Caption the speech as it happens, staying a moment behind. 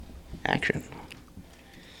Action.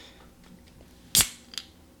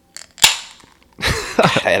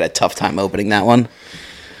 I had a tough time opening that one.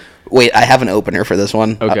 Wait, I have an opener for this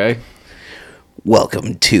one. Okay.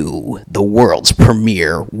 Welcome to the world's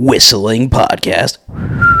premier whistling podcast.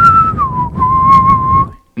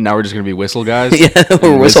 Now we're just going to be whistle guys? Yeah,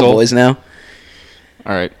 we're whistle boys now.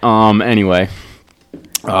 All right. Anyway,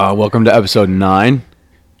 welcome to episode 9.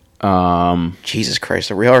 Jesus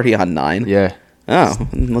Christ, are we already on 9? Yeah. Oh,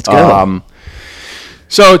 let's go.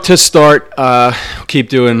 So to start, keep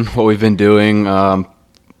doing what we've been doing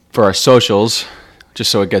for our socials,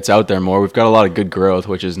 just so it gets out there more. We've got a lot of good growth,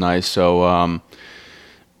 which is nice. So,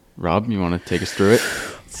 Rob, you want to take us through it?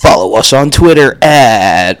 Follow us on Twitter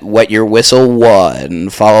at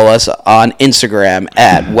WetYourWhistleOne. Follow us on Instagram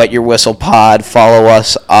at WetYourWhistlePod. Follow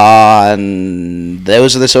us on...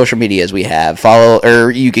 Those are the social medias we have.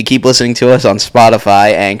 You can keep listening to us on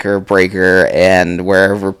Spotify, Anchor, Breaker, and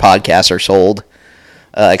wherever podcasts are sold,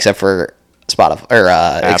 except for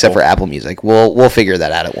Spotify except for Apple Music. We'll figure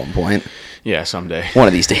that out at one point. Yeah, someday. One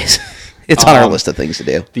of these days. It's on our list of things to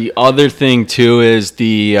do. The other thing too is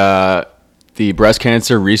the breast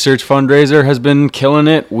cancer research fundraiser has been killing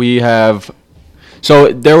it.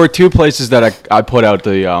 So there were 2 places that I put out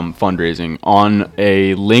the fundraising on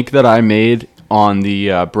a link that I made on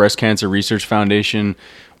the Breast Cancer Research Foundation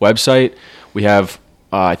website. We have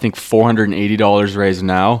I think $480 raised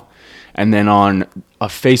now, and then on a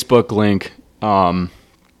Facebook link, I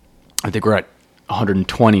think we're at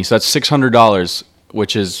 120. So that's $600,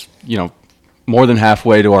 which is more than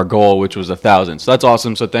halfway to our goal, which was 1,000. So that's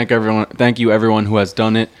awesome. So thank you everyone who has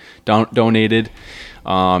done it, donated.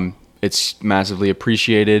 It's massively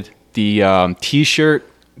appreciated. The T-shirt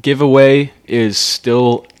giveaway is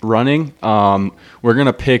still running. We're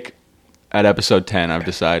gonna pick at episode 10.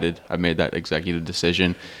 I've made that executive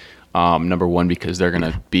decision. Number 1, because they're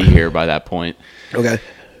gonna be here by that point. Okay.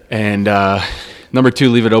 And number 2,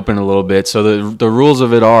 leave it open a little bit. So the rules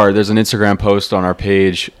of it are, there's an Instagram post on our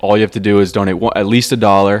page. All you have to do is donate at least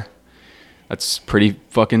 $1. That's pretty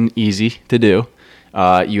fucking easy to do.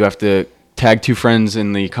 You have to tag 2 friends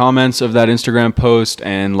in the comments of that Instagram post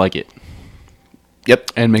and like it.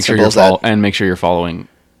 Yep. And make sure you're following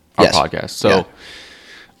our podcast. So yeah.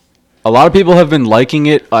 A lot of people have been liking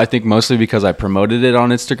it. I think mostly because I promoted it on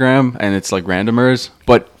Instagram and it's like randomers.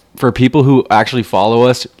 But for people who actually follow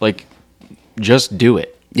us, like, just do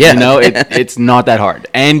it. Yeah. It's not that hard.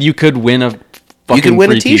 And you could win a fucking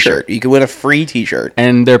free T-shirt. You could win a free T-shirt.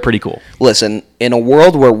 And they're pretty cool. Listen, in a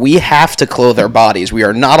world where we have to clothe our bodies, we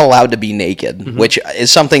are not allowed to be naked, which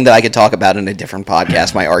is something that I could talk about in a different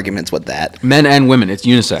podcast, my arguments with that. Men and women, it's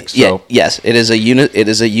unisex. So. Yeah, yes, it is a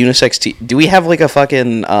unisex do we have like a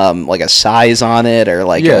fucking like a size on it or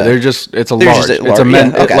like it's a large. It's a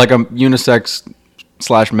men like a unisex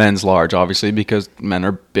 / men's large, obviously, because men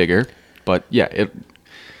are bigger. But yeah,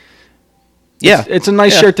 it's a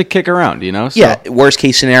nice shirt to kick around, So. Yeah, worst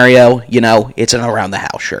case scenario, it's an around the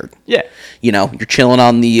house shirt. Yeah. You're chilling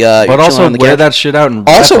on the but also wear that shit out and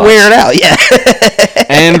also wear it out, yeah.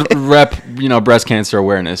 And rep, breast cancer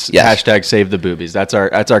awareness. Yes. # save the boobies. That's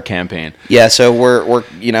our campaign. Yeah, so we're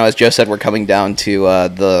as Joe said, we're coming down to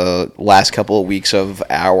the last couple of weeks of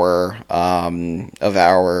our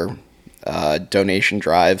donation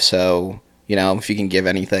drive, so if you can give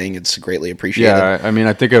anything, it's greatly appreciated. Yeah, I mean,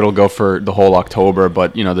 I think it'll go for the whole October,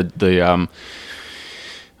 but the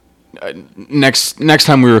next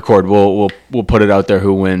time we record, we'll put it out there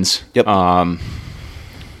who wins. Yep. Bunch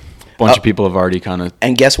of people have already kind of.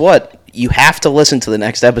 And guess what? You have to listen to the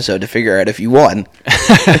next episode to figure out if you won.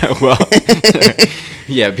 Well,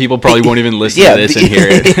 yeah, people probably won't even listen to this and hear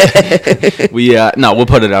it. We'll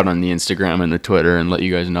put it out on the Instagram and the Twitter and let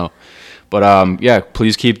you guys know. But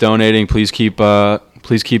please keep donating. Please keep trying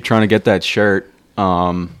to get that shirt.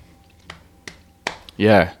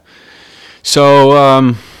 Yeah. So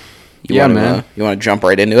man. You want to jump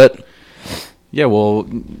right into it? Yeah. Well,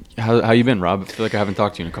 how you been, Rob? I feel like I haven't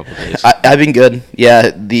talked to you in a couple of days. I've been good.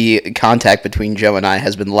 Yeah, the contact between Joe and I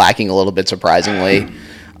has been lacking a little bit, surprisingly.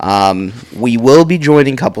 We will be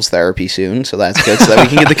joining couples therapy soon, so that's good, so that we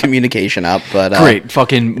can get the communication up. But great,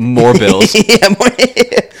 fucking more bills.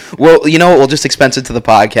 Well, you know what? We'll just expense it to the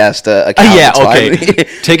podcast account. Yeah, okay.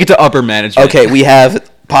 Take it to upper management. Okay, we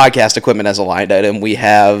have podcast equipment as a line item. We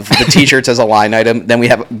have the T-shirts as a line item. Then we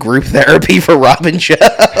have group therapy for Rob and Joe.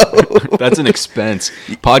 That's an expense.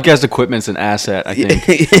 Podcast equipment's an asset, I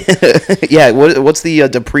think. Yeah, what's the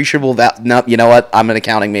depreciable value? No, you know what? I'm an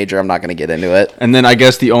accounting major. I'm not going to get into it. And then I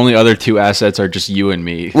guess the only other 2 assets are just you and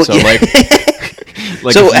me. So, like...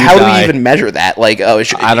 Like, so if you how do die- we even measure that? Like,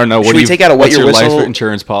 I don't know. Should we take out a wet what's your whistle life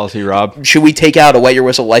insurance policy, Rob? Should we take out a wet your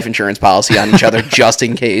whistle life insurance policy on each other just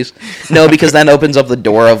in case? No, because then opens up the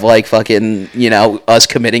door of like fucking, us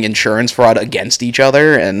committing insurance fraud against each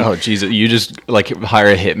other. And Oh, Jesus. You just like hire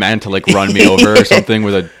a hitman to like run me over or something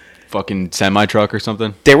with a fucking semi truck or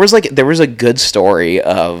something. there was a good story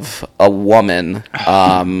of a woman.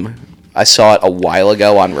 I saw it a while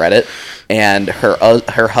ago on Reddit, and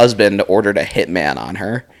her husband ordered a hitman on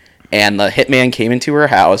her, and the hitman came into her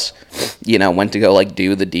house, went to go like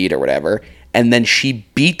do the deed or whatever, and then she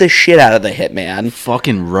beat the shit out of the hitman.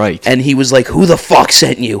 Fucking right. And he was like, "Who the fuck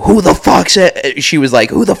sent you? Who the fuck sent?" She was like,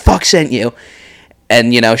 "Who the fuck sent you?"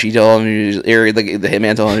 And she told him, or the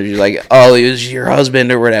hitman told her, she's like, "Oh, it was your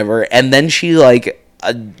husband or whatever." And then she like,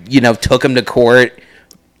 took him to court,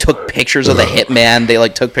 took pictures of the hitman. They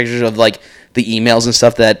like took pictures of like the emails and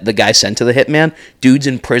stuff that the guy sent to the hitman. Dude's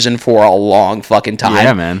in prison for a long fucking time.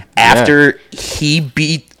 Yeah, man. After she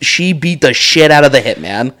beat the shit out of the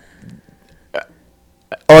hitman.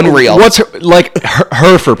 Unreal. What's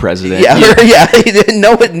her for president? Yeah.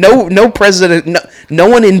 No president. No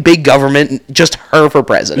one in big government. Just her for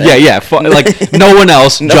president. Yeah. Like no one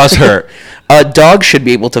else, just her. Dogs should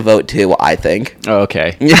be able to vote too, I think.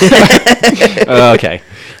 Okay. Okay.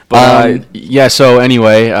 But yeah. So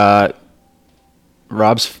anyway,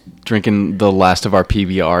 Rob's drinking the last of our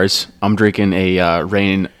PBRs. I'm drinking a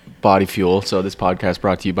Rain Body Fuel. So this podcast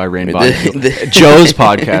brought to you by Rain Body Fuel. Joe's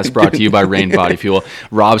podcast brought to you by Rain Body Fuel.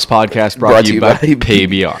 Rob's podcast brought to you by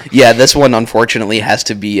PBR. Yeah, this one unfortunately has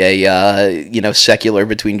to be a secular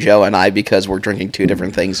between Joe and I because we're drinking two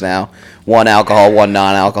different things now. One alcohol, one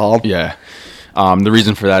non-alcohol. Yeah. The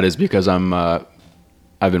reason for that is because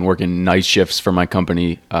I've been working night shifts for my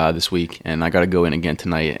company this week, and I got to go in again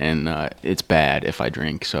tonight, and it's bad if I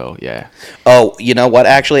drink. So yeah. Oh, you know what?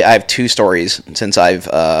 Actually, I have two stories since I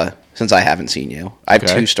haven't seen you. I have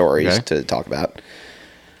two stories to talk about.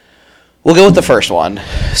 We'll go with the first one.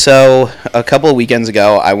 So a couple of weekends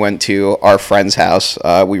ago, I went to our friend's house.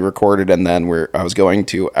 We recorded, and then I was going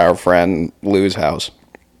to our friend Lou's house.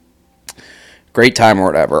 Great time or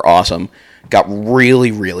whatever. Awesome. Got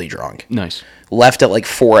really, really drunk. Nice. Left at like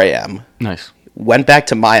 4 a.m. Nice. Went back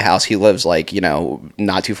to my house. He lives like,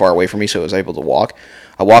 not too far away from me, so I was able to walk.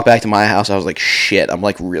 I walked back to my house. I was like, shit, I'm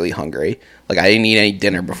like really hungry. Like I didn't eat any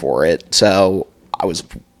dinner before it. So I was,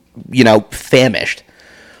 famished.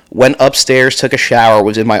 Went upstairs, took a shower,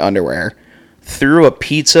 was in my underwear. Threw a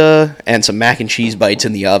pizza and some mac and cheese bites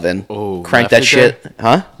in the oven. Oh, cranked that shit. There?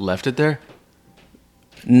 Huh? Left it there?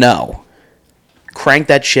 No. Cranked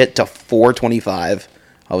that shit to 425.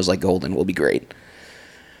 I was like, golden, will be great.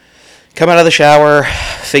 Come out of the shower,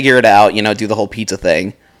 figure it out, do the whole pizza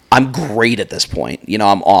thing. I'm great at this point.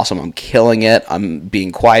 I'm awesome. I'm killing it. I'm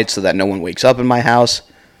being quiet so that no one wakes up in my house.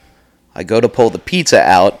 I go to pull the pizza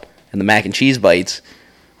out and the mac and cheese bites.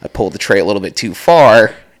 I pull the tray a little bit too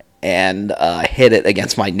far and hit it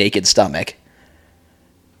against my naked stomach.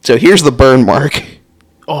 So here's the burn mark.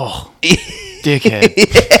 Oh, dickhead.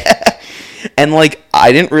 Yeah. And,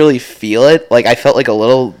 I didn't really feel it. I felt like a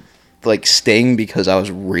little, sting because I was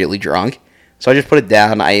really drunk. So I just put it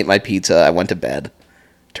down. I ate my pizza. I went to bed.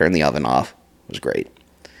 Turned the oven off. It was great.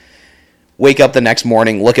 Wake up the next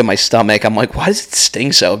morning, look at my stomach. I'm like, why does it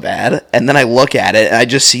sting so bad? And then I look at it, and I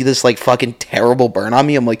just see this, fucking terrible burn on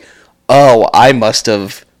me. I'm like, oh, I must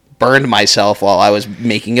have burned myself while I was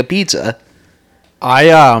making a pizza.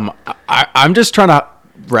 I'm just trying to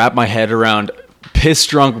wrap my head around piss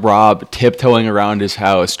drunk Rob tiptoeing around his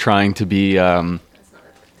house trying to be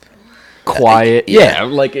quiet. Yeah,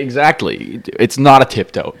 exactly. It's not a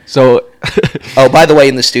tiptoe. So oh, by the way,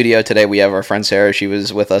 in the studio today we have our friend Sarah. She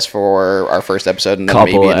was with us for our first episode and then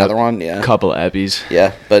maybe another one. Yeah. Couple of Eppies.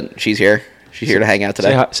 Yeah, but she's here. She's here to hang out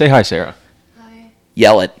today. Say hi, Sarah. Hi.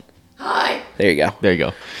 Yell it. Hi. There you go. There you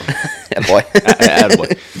go. Attaboy.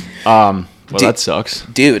 Attaboy. Well, that sucks.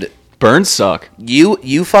 Dude. Burns suck. You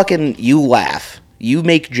laugh. You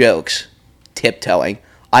make jokes. Tiptoeing.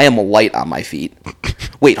 I am light on my feet.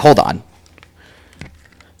 Wait, hold on.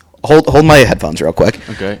 Hold my headphones real quick.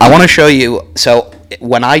 Okay. I want to show you. So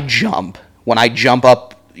when I jump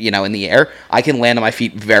up, in the air, I can land on my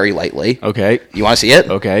feet very lightly. Okay. You want to see it?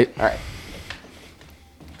 Okay. All right.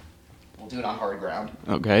 We'll do it on hard ground.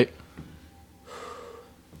 Okay.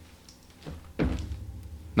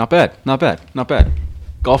 Not bad. Not bad. Not bad.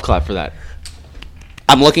 Golf clap for that.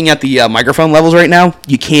 I'm looking at the microphone levels right now.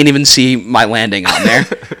 You can't even see my landing on there.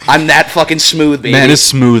 I'm that fucking smooth, baby. Man is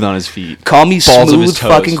smooth on his feet. Call me Balls smooth of his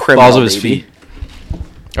toes. fucking criminal, Balls of his baby. feet.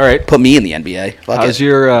 All right. Put me in the NBA. Fuck How's it.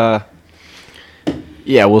 your...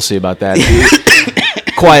 Yeah, we'll see about that.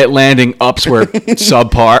 Quiet landing. Ups were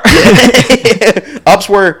subpar. Ups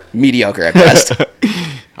were mediocre at best.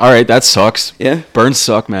 All right, that sucks. Yeah. Burns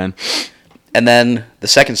suck, man. And then the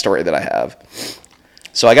second story that I have.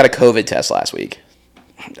 So I got a COVID test last week,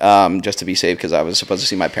 just to be safe because I was supposed to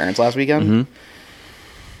see my parents last weekend. Mm-hmm.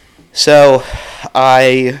 So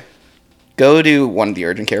I go to one of the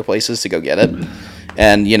urgent care places to go get it.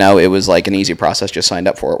 And, it was like an easy process, just signed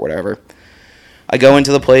up for it, whatever. I go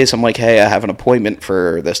into the place, I'm like, hey, I have an appointment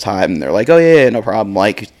for this time. And they're like, oh, yeah, no problem.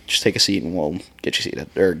 Like, just take a seat and we'll get you seated,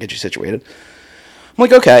 or get you situated. I'm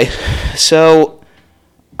like, okay. So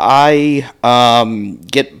I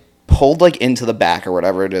get pulled, like, into the back or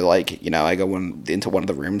whatever to, like, I go into one of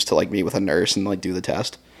the rooms to, like, meet with a nurse and, like, do the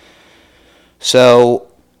test. So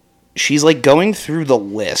she's, like, going through the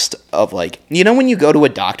list of, like, when you go to a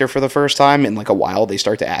doctor for the first time in, like, a while, they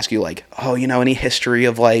start to ask you, like, oh, any history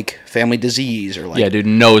of, like, family disease or, like... Yeah, dude,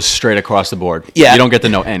 nose straight across the board. Yeah. You don't get to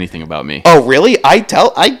know anything about me. Oh, really? I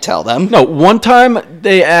tell them. No, one time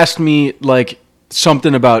they asked me, like,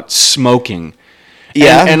 something about smoking.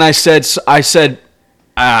 Yeah. And I said,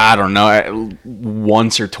 I don't know,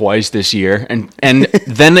 once or twice this year, and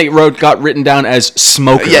then they got written down as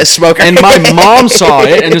smoker. Yeah, smoker. And my mom saw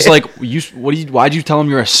it and was like, why'd you tell him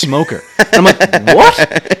you're a smoker? And I'm like,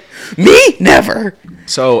 what? Me? Never.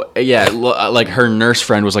 So yeah, like her nurse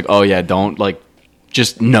friend was like, oh yeah, don't like,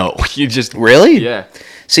 just no. You just really? Yeah.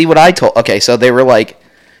 See what I told. Okay, so they were like,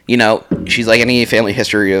 she's like, any family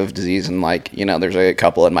history of disease, and like, there's a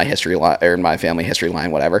couple in my history line or in my family history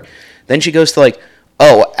line, whatever. Then she goes to like,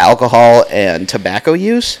 oh, alcohol and tobacco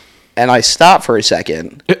use? And I stopped for a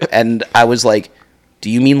second, and I was like, do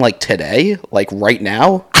you mean like today? Like right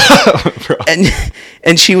now?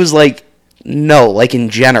 And she was like, no, like in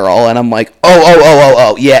general. And I'm like,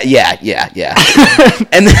 oh, yeah.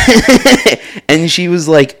 And she was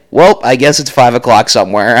like, well, I guess it's 5 o'clock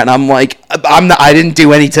somewhere. And I'm like, I didn't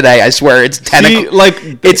do any today. I swear it's 10 o'clock. Like,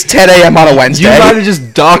 it's 10 a.m. on a Wednesday. You might have just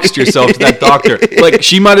doxed yourself to that doctor. Like,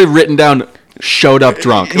 she might have written down, showed up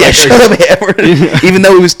drunk. Yeah, like, showed up hammered. Even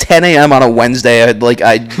though it was 10 a.m. on a Wednesday,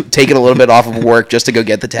 I'd taken a little bit off of work just to go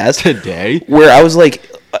get the test. Today? Where I was like,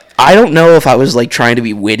 I don't know if I was like trying to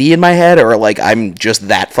be witty in my head or like I'm just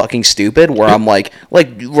that fucking stupid where I'm like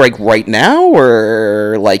right now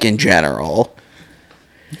or like in general.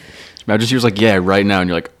 Imagine she was like, yeah, right now. And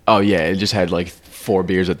you're like, oh yeah, it just had like 4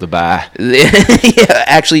 beers at the bar. Yeah,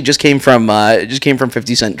 actually just came from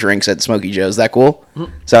 50 cent drinks at Smokey Joe's. Is that cool?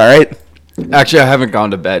 Is that all right? Actually, I haven't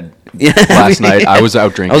gone to bed last night. I was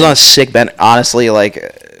out drinking. I was on a sick bed. Honestly,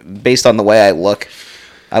 like, based on the way I look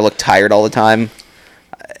tired all the time.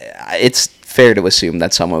 It's fair to assume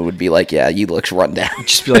that someone would be like, yeah, you look run down.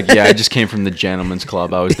 Just be like, yeah, I just came from the gentleman's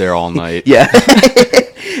club. I was there all night. Yeah.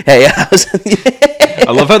 Hey,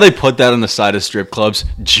 I love how they put that on the side of strip clubs.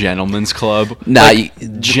 Gentleman's club. Nah,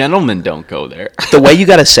 like, gentlemen don't go there. The way you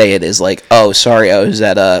got to say it is like, oh, sorry, I was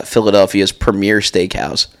at Philadelphia's premier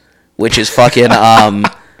steakhouse, which is fucking,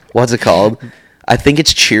 what's it called? I think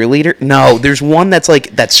it's Cheerleader. No, there's one that's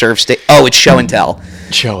like that serves steak. Oh, it's Show and Tell.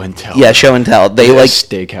 Show and Tell. Yeah, Show and Tell. They like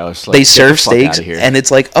steakhouse. Like, they serve steaks, and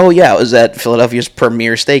it's like, oh yeah, it was at Philadelphia's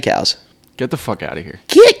premier steakhouse. Get the fuck out of here.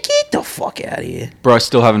 Get the fuck out of here, bro. I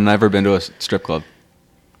still haven't never been to a strip club.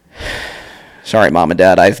 Sorry, Mom and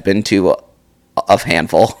Dad. I've been to a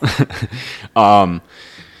handful.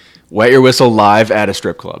 Wet your whistle live at a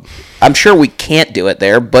strip club. I'm sure we can't do it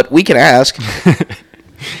there, but we can ask.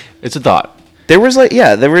 It's a thought.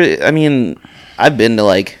 I mean, I've been to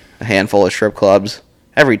like a handful of strip clubs.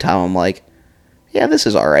 Every time I'm like, yeah, this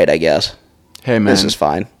is all right, I guess. Hey, man. This is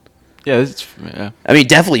fine. Yeah, yeah. I mean,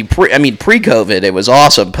 definitely pre-COVID, it was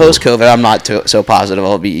awesome. Post-COVID, I'm not so positive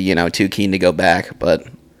I'll be, too keen to go back, but...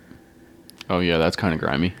 Oh, yeah, that's kind of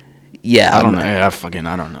grimy. Yeah. I don't know. Yeah,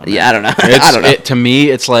 I don't know. Man. Yeah, I don't know. I don't know. To me,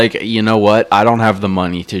 it's like, you know what? I don't have the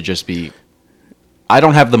money to just be... I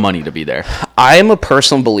don't have the money to be there. I am a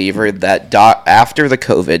personal believer that after the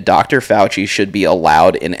COVID, Dr. Fauci should be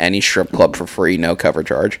allowed in any strip club for free, no cover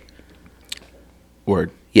charge.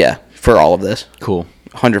 Word. Yeah, for all of this. Cool.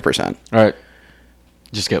 100%. All right.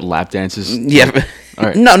 Just get lap dances. Yeah. All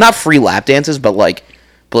right. No, not free lap dances, but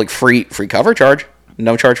free cover charge.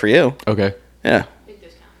 No charge for you. Okay. Yeah.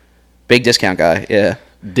 Big discount guy. Yeah.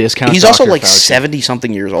 Discount. He's also like Fauci.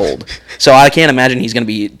 70-something years old. So I can't imagine he's going to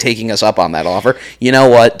be taking us up on that offer. You know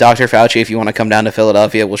what, Dr. Fauci, if you want to come down to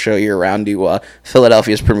Philadelphia, we'll show you around to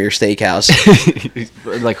Philadelphia's premier steakhouse.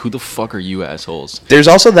 Like, who the fuck are you assholes? There's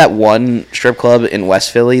also that one strip club in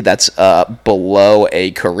West Philly that's below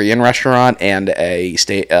a Korean restaurant and a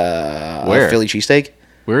Philly cheesesteak.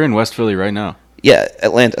 We're in West Philly right now. Yeah,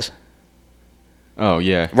 Atlantis. Oh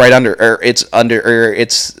yeah. Right under, or it's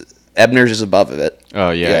Ebner's is above of it.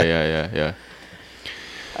 Oh yeah.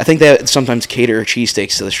 I think they sometimes cater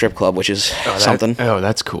cheesesteaks to the strip club, which is something.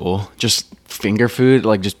 That's cool. Just finger food,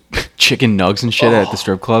 like just chicken nugs and shit at the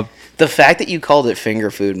strip club. The fact that you called it finger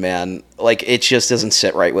food, man, like it just doesn't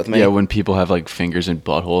sit right with me. Yeah, when people have like fingers and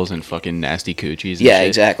buttholes and fucking nasty coochies. And yeah, shit.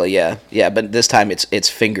 exactly. Yeah. But this time it's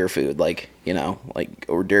finger food, like like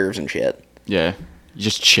hors d'oeuvres and shit. Yeah,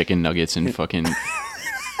 just chicken nuggets and fucking.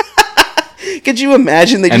 Could you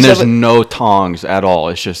imagine? And there's no tongs at all.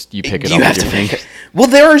 It's just you pick it up with your finger. Well,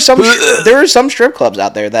 there are some strip clubs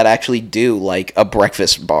out there that actually do like a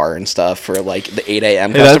breakfast bar and stuff for like the 8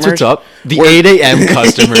 a.m. customers. That's what's up. The 8 a.m.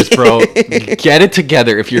 customers, bro. Get it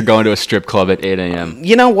together if you're going to a strip club at 8 a.m.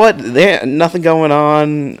 You know what? There nothing going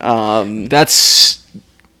on. That's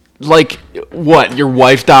like what? Your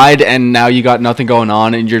wife died and now you got nothing going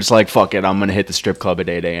on and you're just like, fuck it, I'm gonna hit the strip club at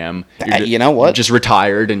 8 a.m. You know what? Just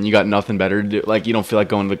retired and you got nothing better to do. Like you don't feel like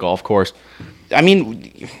going to the golf course. I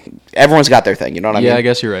mean, everyone's got their thing. You know what I mean? Yeah, I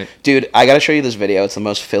guess you're right. Dude, I gotta show you this video. It's the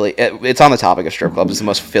most Philly. It's on the topic of strip clubs. It's the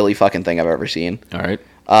most Philly fucking thing I've ever seen. All right.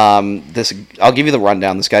 I'll give you the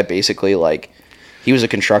rundown. This guy basically like, he was a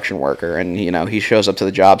construction worker, and he shows up to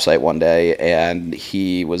the job site one day, and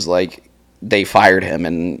he was like, they fired him,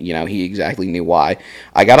 and he exactly knew why.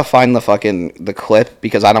 I gotta find the clip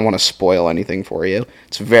because I don't want to spoil anything for you.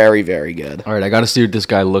 It's very, very good. All right, I gotta see what this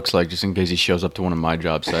guy looks like just in case he shows up to one of my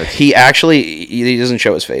job sites. He doesn't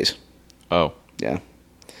show his face. Oh. Yeah.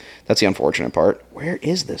 That's the unfortunate part. Where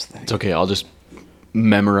is this thing? It's okay, I'll just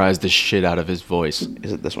memorize the shit out of his voice.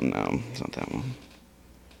 Is it this one? No, it's not that one.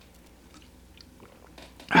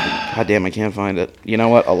 God damn, I can't find it. You know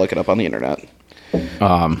what? I'll look it up on the internet.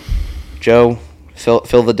 Joe, fill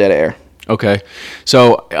the dead air. Okay,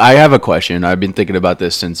 so I have a question. I've been thinking about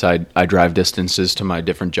this since I drive distances to my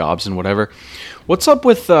different jobs and whatever. What's up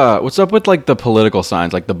with like the political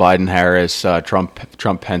signs, like the Biden Harris,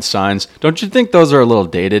 Trump Pence signs? Don't you think those are a little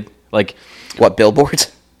dated? Like what,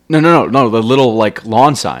 billboards? No, the little like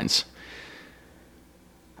lawn signs.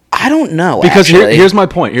 I don't know. Because here's my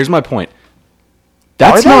point.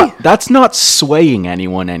 That's not swaying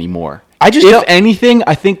anyone anymore. If anything,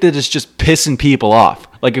 I think that it's just pissing people off.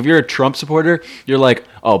 Like, if you're a Trump supporter, you're like,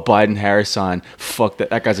 oh, Biden-Harris sign, fuck,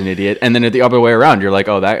 that guy's an idiot. And then the other way around, you're like,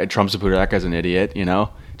 oh, that Trump supporter, that guy's an idiot,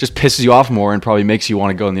 Just pisses you off more and probably makes you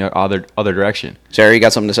want to go in the other direction. Sarah, you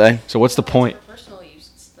got something to say? So what's the point? For personal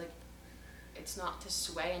use, it's not to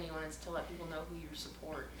sway anyone, it's to let people know who you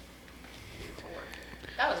support.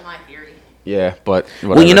 That was my theory. Yeah, but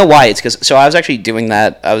whatever. Well, you know why? It's because, I was actually doing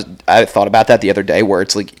that, I thought about that the other day, where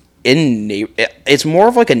it's like, it's more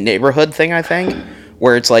of like a neighborhood thing, I think,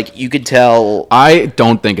 where it's like you could tell. I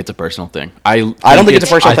don't think it's a personal thing. I don't think it's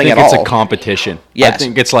a personal thing at all. I think it's a competition. Yes. I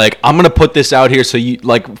think it's like, I'm gonna put this out here so you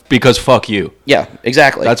because fuck you. Yeah,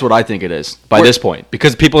 exactly. That's what I think it is by this point,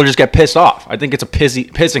 because people just get pissed off. I think it's a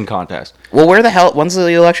pissing contest. Well, where the hell? When's the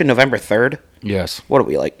election? November 3rd. Yes. What are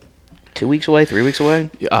we, like 2 weeks away? 3 weeks away?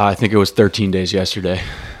 I think it was 13 days yesterday.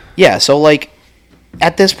 Yeah. So like,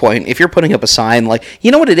 at this point, if you're putting up a sign, like,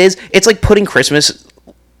 you know what it is? It's like putting Christmas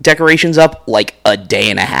decorations up like a day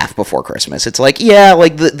and a half before Christmas. It's like, yeah,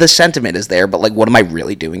 like the sentiment is there, but like, what am I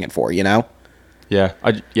really doing it for? Yeah,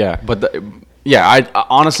 I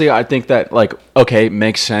honestly, I think that, like, okay,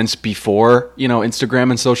 makes sense before,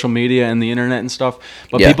 Instagram and social media and the internet and stuff,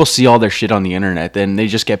 but people see all their shit on the internet, then they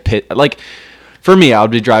just get pissed. Like, for me, I'll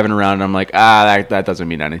be driving around and I'm like, that doesn't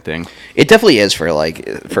mean anything. It definitely is for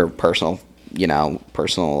personal,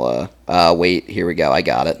 wait, here we go, I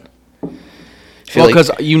got it. Well, because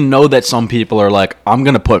that some people are like, I'm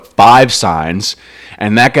going to put 5 signs,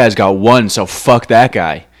 and that guy's got 1, so fuck that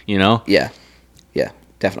guy, Yeah,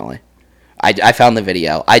 definitely. I found the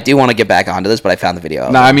video. I do want to get back onto this, but I found the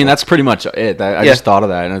video. No, I mean, that's pretty much it. I just thought of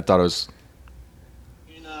that, and I thought it was...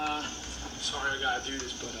 Sorry I gotta do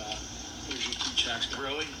this, but here's your 2 checks.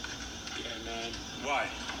 Really? Yeah, man. Why?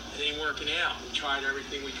 It ain't working out. We tried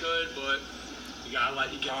everything we could, but we gotta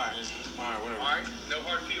let you go. All right, whatever. All right? No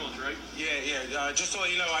hard feelings, right? Yeah. Just to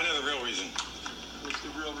let you know, I know the real reason. What's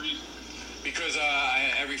the real reason? Because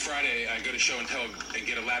every Friday I go to show and tell and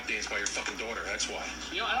get a lap dance by your fucking daughter. That's why.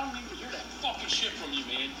 I don't need to hear that fucking shit from you,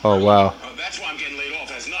 man. Oh, wow. That's why I'm getting laid off.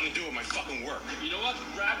 It has nothing to do with my fucking work. You know what?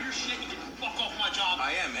 Grab your shit and get the fuck off my job.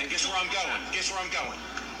 I am, and guess where I'm going?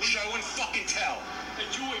 Show and fucking tell.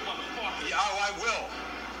 Enjoy, motherfucker. Yeah, oh, I will.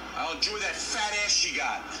 I'll enjoy that fat ass she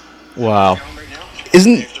got. Wow.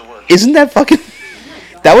 Isn't that fucking...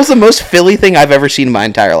 That was the most Philly thing I've ever seen in my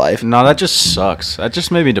entire life. No, that just sucks. That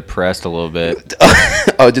just made me depressed a little bit.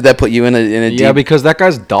 Oh, did that put you in a deep... Yeah, because that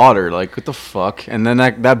guy's daughter, like, what the fuck? And then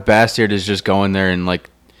that bastard is just going there and, like,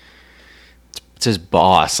 it's his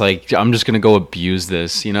boss. Like, I'm just going to go abuse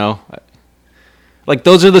this, you know? Like,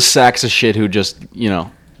 those are the sacks of shit who just, you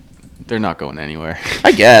know, they're not going anywhere.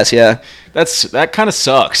 I guess, yeah. That kind of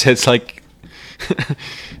sucks. It's like,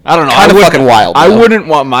 I don't know. Kind of fucking wild, I though. wouldn't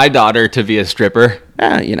want my daughter to be a stripper.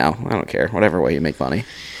 You know, I don't care. Whatever way you make money.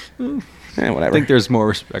 Whatever. I think there's more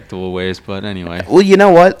respectable ways, but anyway. Well, you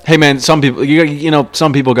know what? Hey, man, some people, you know,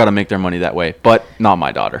 some people got to make their money that way, but not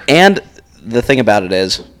my daughter. And the thing about it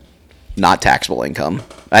is, not taxable income.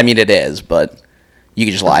 I mean, it is, but you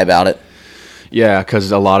can just lie about it. Yeah,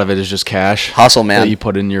 because a lot of it is just cash. Hustle, man. That you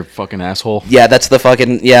put in your fucking asshole. Yeah, that's the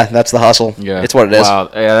hustle. Yeah. It's what it is. Wow.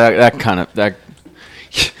 Yeah, that kind of...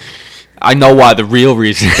 I know why the real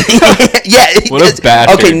reason. Yeah. What a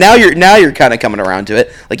bad. Okay, now you're kind of coming around to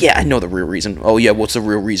it. Like, yeah, I know the real reason. Oh yeah, what's the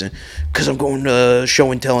real reason? Because I'm going to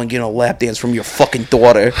show and tell and getting a lap dance from your fucking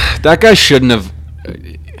daughter. That guy shouldn't have.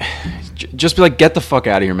 Just be like, get the fuck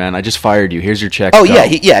out of here, man. I just fired you. Here's your check. Oh Go.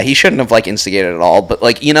 yeah, he shouldn't have like instigated at all. But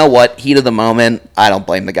like, you know what? Heat of the moment. I don't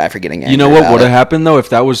blame the guy for getting angry. You know what about would have it. happened though if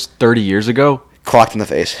that was 30 years ago? Clocked in the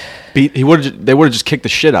face. They would have just kicked the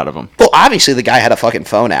shit out of him. Well, obviously the guy had a fucking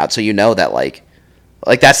phone out, so you know that like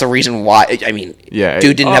that's the reason why. I mean, Yeah,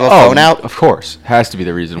 dude didn't have a phone out. Of course, has to be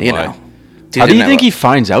the reason You why. know, How Dude do you didn't think have he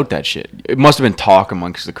finds out that shit? It must have been talk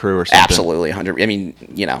amongst the crew or something. Absolutely 100. I mean,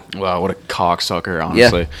 you know, Wow, what a cocksucker,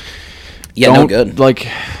 honestly. yeah, Don't, no good. Like,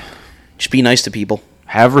 Just be nice to people.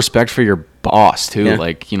 have respect for your boss too. Yeah.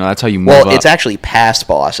 Like, you know, that's how you move Well, up. it's actually past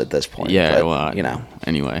boss at this point. Yeah, but, well, you know,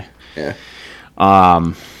 Anyway. yeah.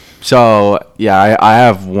 So, yeah, I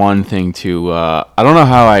have one thing to... I don't know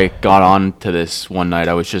how I got on to this one night.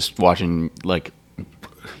 I was just watching, like,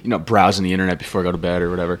 you know, browsing the internet before I go to bed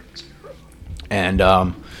or whatever. And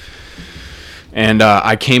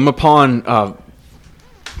I came upon... oh,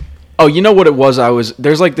 you know what it was?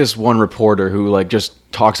 There's, like, this one reporter who, like, just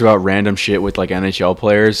talks about random shit with, like, NHL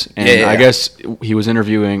players. And Yeah. I guess he was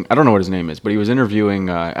interviewing... I don't know what his name is, but he was interviewing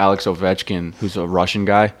Alex Ovechkin, who's a Russian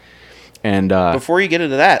guy. And Before you get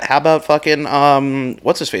into that, how about fucking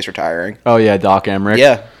what's his face retiring? oh yeah, Doc Emmerich.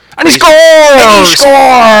 Yeah, and he scores.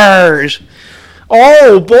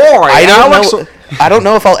 Oh boy, I don't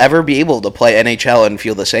know if I'll ever be able to play NHL and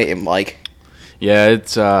feel the same. Like, Yeah,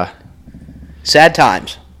 it's sad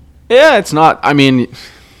times. yeah, it's not. I mean,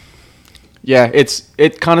 yeah,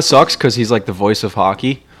 it kind of sucks because he's like the voice of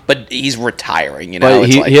hockey. But he's retiring, you know. But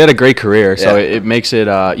It's he had a great career, so Yeah. it makes it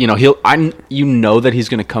you know you know that he's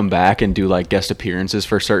gonna come back and do like guest appearances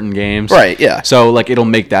for certain games, Right, yeah. So like it'll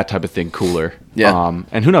make that type of thing cooler. Yeah.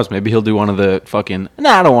 And who knows? Maybe he'll do one of the fucking.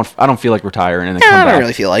 I don't feel like retiring and then I come don't back.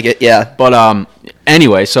 really feel like it. Yeah, But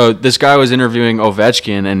anyway, so this guy was interviewing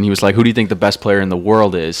Ovechkin, and he was like, "Who do you think the best player in the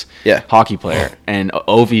world is?" Yeah. Hockey player. And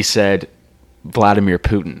Ovi said, Vladimir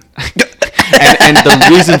Putin. and the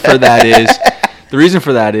reason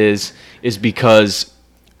for that is because,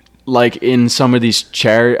 like, in some of these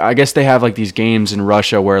I guess they have like these games in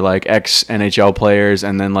Russia where like ex NHL players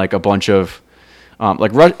and then like a bunch of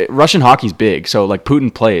like Russian hockey's big, so like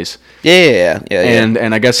Putin plays. yeah.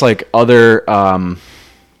 And I guess like other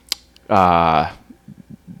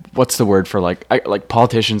what's the word for like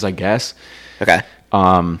politicians, I guess. Okay.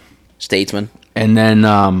 Statesman. And then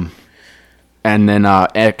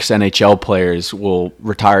ex NHL players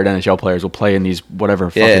retired NHL players will play in these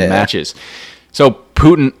whatever fucking matches. So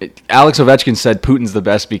Alex Ovechkin said Putin's the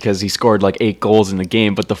best because he scored like 8 goals in the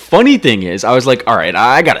game. But the funny thing is, I was like, all right,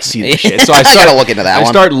 I gotta see this shit. So I gotta look into that I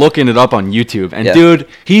one. started looking it up on YouTube, and dude,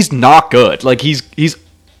 he's not good. Like he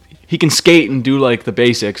can skate and do like the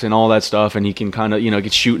basics and all that stuff, and he can kind of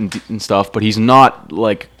get shooting and stuff. But he's not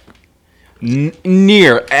like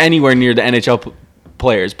anywhere near the NHL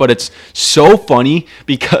players. But it's so funny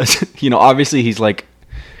because obviously he's like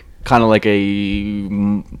kind of like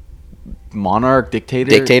a monarch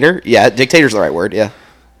Dictator? Yeah, dictator's the right word, yeah.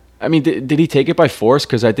 I mean, did he take it by force?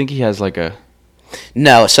 Because I think he has like a...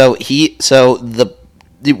 No,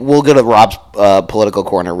 we'll go to Rob's political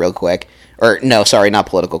corner real quick. Or, no, sorry, not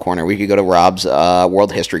political corner. We could go to Rob's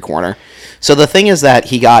world history corner. So the thing is that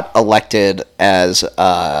he got elected as,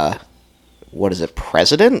 what is it,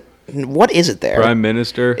 president? What is it there? Prime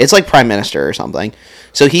Minister? It's like prime minister or something.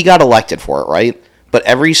 So he got elected for it, right? But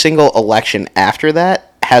every single election after that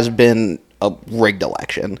has been a rigged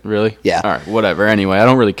election. Really? Yeah. All right, whatever. Anyway, I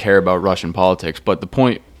don't really care about Russian politics, but the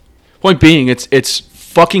point being, it's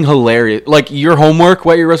fucking hilarious. Like, your homework,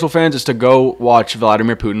 What Your Whistle fans, is to go watch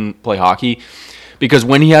Vladimir Putin play hockey, because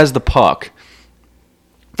when he has the puck,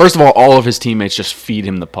 First of all of his teammates just feed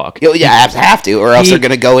him the puck. Yeah, have to, or else they're going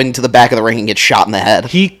to go into the back of the ring and get shot in the head.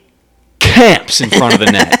 He camps in front of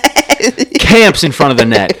the net. Camps in front of the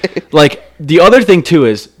net. Like, the other thing, too,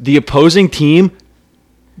 is the opposing team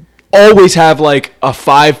always have, like, a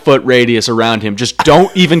 5-foot radius around him. Just don't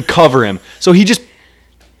even cover him. So he just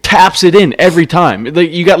taps it in every time. Like,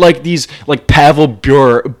 you got, like, these, like, Pavel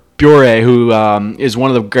Bure, who is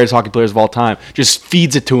one of the greatest hockey players of all time, just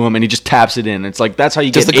feeds it to him and he just taps it in. It's like, that's how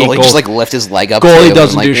you Does get the goalie 8 goals. just like lift his leg up? Goalie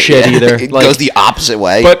doesn't like, do shit either. It Like, goes the opposite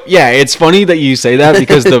way. But yeah, it's funny that you say that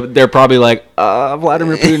because they're probably like,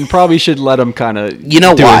 Vladimir Putin probably should let him kind of you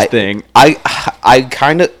know do why? his thing. I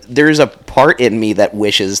kind of, there's a part in me that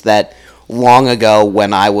wishes that long ago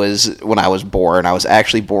when I was born, I was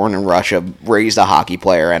actually born in Russia, raised a hockey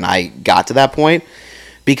player, and I got to that point.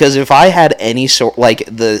 Because if I had any sort, like,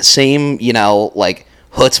 the same, like,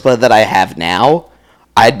 chutzpah that I have now,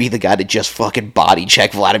 I'd be the guy to just fucking body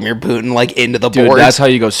check Vladimir Putin, like, into the Dude, boards. that's how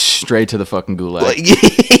you go straight to the fucking gulag.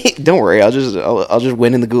 Like, don't worry, I'll just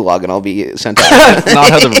win in the gulag and I'll be sent out.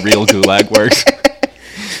 Not how the real gulag works.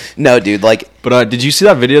 No, dude, like... But did you see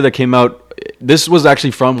that video that came out? This was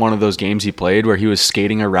actually from one of those games he played where he was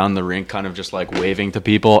skating around the rink, kind of just, like, waving to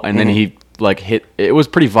people, and then he... like hit it was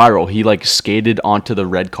pretty viral. He like skated onto the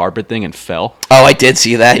red carpet thing and fell. Oh, I did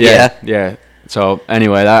see that. Yeah. So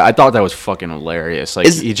anyway, I thought that was fucking hilarious. Like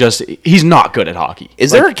he's not good at hockey. Is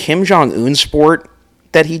there a Kim Jong-un sport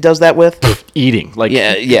that he does that with? Eating. Like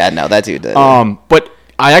no, that dude. But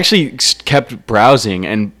I actually kept browsing,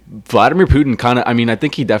 and Vladimir Putin kind of, I mean, I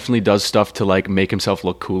think he definitely does stuff to like make himself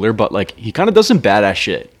look cooler, but like he kind of does some badass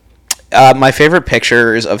shit. My favorite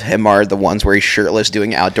pictures of him are the ones where he's shirtless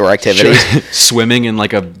doing outdoor activities. Swimming in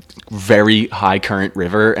like a very high current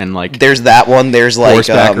river, and like... There's that one. There's like...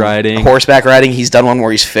 Horseback riding. Horseback riding. He's done one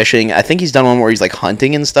where he's fishing. I think he's done one where he's like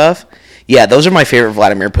hunting and stuff. Yeah, those are my favorite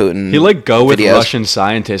Vladimir Putin He like go with videos. Russian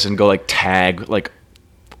scientists and go like tag like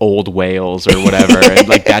old whales or whatever and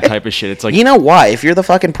like that type of shit. It's like, You know why? If you're the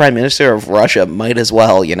fucking prime minister of Russia, might as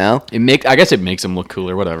well, I guess it makes him look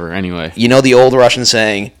cooler, whatever. Anyway. You know the old Russian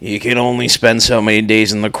saying, you can only spend so many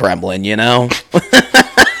days in the Kremlin,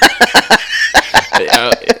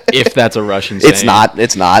 If that's a Russian saying.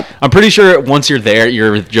 It's not. I'm pretty sure once you're there,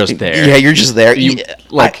 you're just there. Yeah, you're just there. You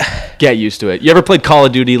get used to it. You ever played Call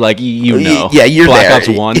of Duty? Like, Yeah, you're Black there. Ops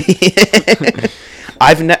 1.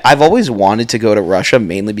 I've always wanted to go to Russia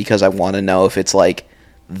mainly because I want to know if it's like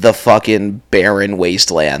the fucking barren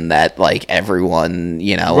wasteland that like everyone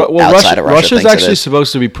outside of Russia Russia's thinks actually it is.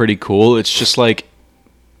 supposed to be pretty cool. It's just like,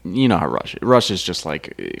 you know how Russia's just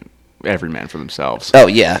like every man for themselves. Oh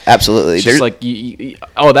yeah, absolutely. It's just like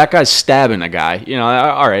that guy's stabbing a guy.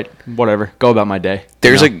 All right, whatever. Go about my day.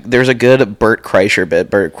 There's a good Bert Kreischer bit,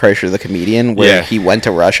 Bert Kreischer the comedian, where he went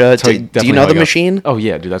to Russia. Do you know The Machine? Oh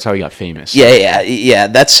yeah, dude, that's how he got famous. Yeah.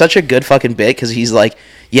 That's such a good fucking bit because he's like,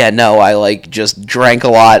 I like just drank a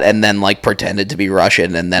lot and then like pretended to be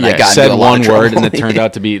Russian and then I got said into a lot one of word trouble. and it turned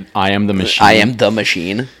out to be I am the machine. I am the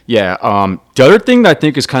machine. Yeah. The other thing that I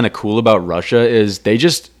think is kind of cool about Russia is they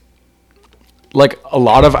just like a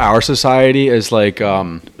lot of our society is like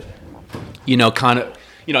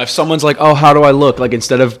if someone's like, oh, how do I look? Like,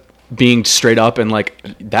 instead of being straight up and like,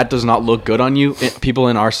 that does not look good on you, people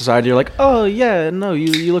in our society are like, oh yeah, no,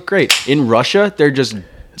 you look great. In Russia, they're just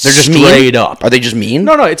straight mean? up. Are they just mean?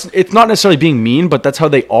 No, it's not necessarily being mean, but that's how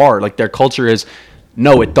they are. Like, their culture is,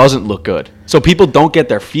 no, it doesn't look good. So people don't get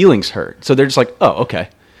their feelings hurt. So they're just like, oh, okay.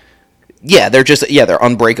 Yeah, they're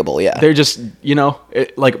unbreakable, yeah. They're just,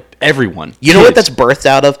 like everyone. You know what that's birthed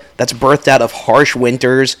out of? That's birthed out of harsh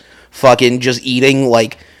winters, fucking just eating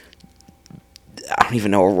like, I don't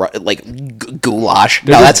even know, like goulash.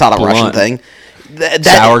 They're No, just that's not a blunt. Russian thing.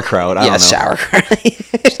 Sauerkraut, I don't know. Sauerkraut.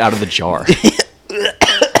 Just out of the jar.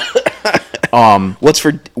 I'm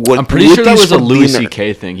pretty sure that was a Louis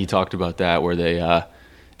C.K. thing. He talked about that where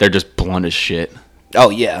they're just blunt as shit.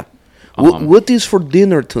 Oh yeah. What is for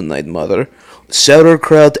dinner tonight, mother?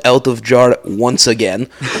 Sauerkraut out of jar once again.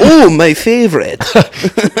 Oh, my favorite.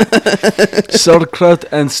 Sauerkraut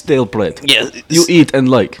and stale bread. Yeah, You eat and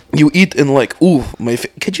like. You eat and like, ooh,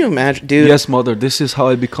 could you imagine, dude? Yes, mother, this is how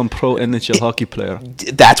I become pro NHL hockey player.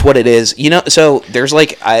 That's what it is. So there's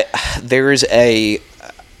like, there's a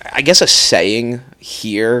saying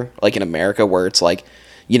here, like in America, where it's like,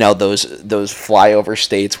 those flyover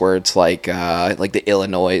states where it's like the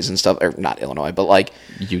Illinois and stuff, or not Illinois, but like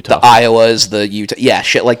Utah. the Iowas, the Utah, yeah,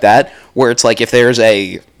 shit like that, where it's like if there's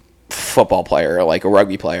a football player, or like a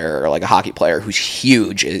rugby player, or like a hockey player who's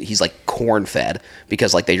huge, he's like corn fed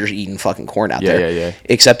because like they're just eating fucking corn out there. Yeah.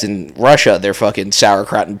 Except in Russia, they're fucking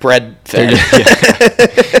sauerkraut and bread fed.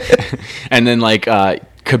 And then like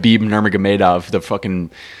Khabib Nurmagomedov, the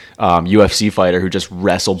fucking UFC fighter who just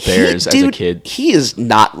wrestled bears as a kid. He is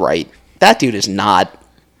not right. That dude is not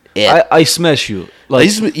it. I smash you. Like,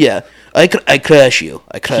 I crush you.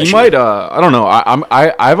 I crush you. he might. I don't know.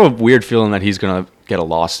 I have a weird feeling that he's gonna get a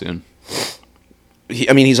loss soon.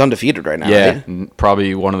 He's undefeated right now. Yeah, right?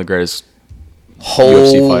 probably one of the greatest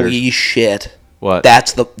UFC fighters. Holy shit! What?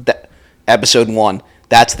 That's episode 1.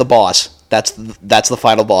 That's the boss. That's the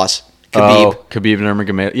final boss. Khabib. Oh, Khabib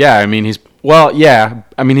Nurmagomedov. Yeah, I mean he's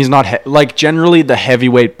he's not like generally the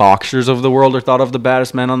heavyweight boxers of the world are thought of the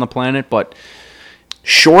baddest men on the planet, but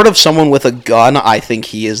Short of someone with a gun, I think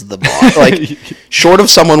he is the boss. Like, short of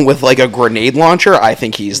someone with like a grenade launcher, I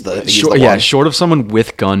think he's the one. Short of someone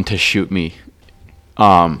with gun to shoot me.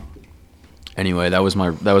 Anyway, that was my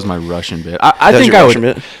Russian bit. I think I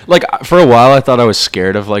would like for a while. I thought I was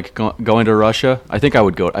scared of like going to Russia. I think I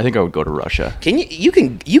would go to Russia. Can you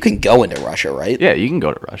can go into Russia, right? Yeah, you can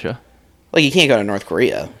go to Russia. Like you can't go to North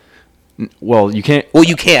Korea. Well, you can't. Well,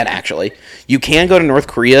 you can actually. You can go to North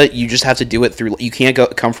Korea. You just have to do it through. You can't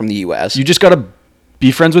come from the U.S. You just gotta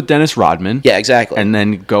be friends with Dennis Rodman. Yeah, exactly. And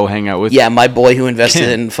then go hang out with. Yeah, my boy who invested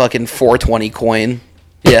in fucking 420 coin.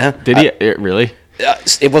 Yeah. Did he really?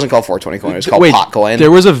 It wasn't called 420 coin. It was called Potcoin.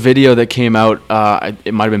 There was a video that came out.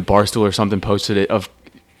 It might have been Barstool or something posted it of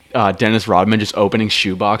Dennis Rodman just opening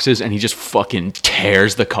shoe boxes, and he just fucking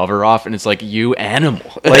tears the cover off, and it's like, you animal,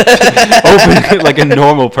 like open it like a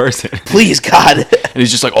normal person. Please God. And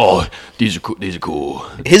he's just like, oh, these are cool.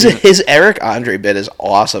 His Eric Andre bit is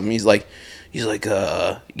awesome. He's like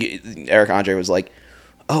Eric Andre was like,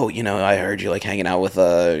 oh, I heard you like hanging out with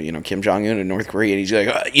Kim Jong-un in North Korea, and he's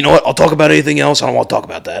like, you know what? I'll talk about anything else. I don't want to talk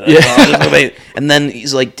about that. Yeah. And then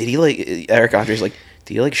he's like, Eric Andre's like,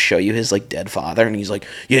 did he like show you his like dead father? And he's like,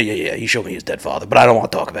 yeah, he showed me his dead father, but I don't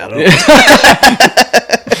want to talk about it.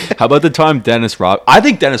 How about the time I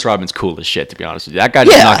think Dennis Rodman's cool as shit, to be honest with you. That guy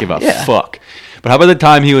does not give a fuck. But how about the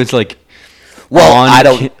time he was like, well,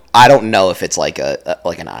 I don't know if it's like an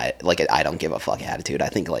I don't give a fuck attitude. I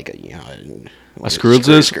think like a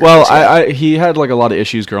Scrooge's. Well, he had like a lot of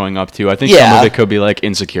issues growing up too. I think some of it could be like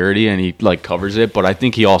insecurity, and he like covers it. But I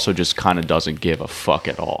think he also just kind of doesn't give a fuck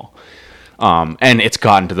at all. And it's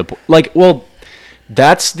gotten to the point, like, well,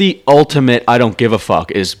 that's the ultimate I don't give a fuck,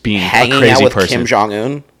 is being hanging a crazy out with person. Kim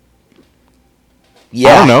Jong-un. Yeah,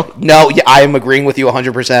 I don't know. No, yeah, I am agreeing with you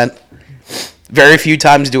 100%. Very few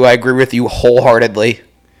times do I agree with you wholeheartedly.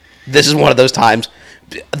 This is one of those times.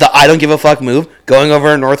 The I don't give a fuck move, going over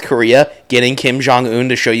to North Korea, getting Kim Jong-un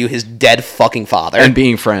to show you his dead fucking father. And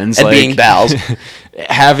being friends. And being pals.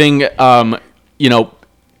 Having,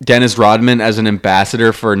 Dennis Rodman as an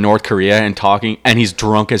ambassador for North Korea and he's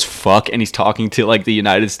drunk as fuck, and he's talking to like the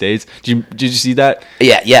United States. Did you see that?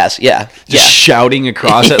 Yeah, yes, yeah. Just shouting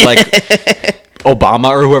across it like Obama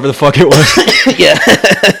or whoever the fuck it was. Yeah.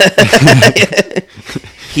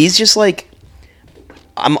 He's just like,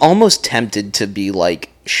 I'm almost tempted to be like,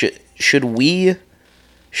 should we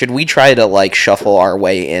try to like shuffle our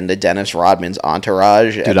way into Dennis Rodman's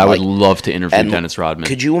entourage? Dude, I would love to interview Dennis Rodman.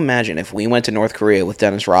 Could you imagine if we went to North Korea with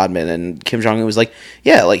Dennis Rodman and Kim Jong-un was like,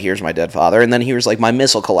 yeah, like here's my dead father, and then here's like my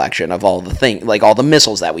missile collection of all the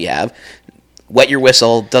missiles that we have. Wet Your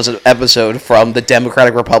Whistle does an episode from the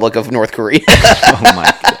Democratic Republic of North Korea. Oh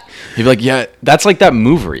my God. He'd be like, yeah, that's like that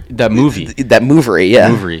movie. That movie,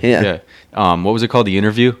 yeah. What was it called? The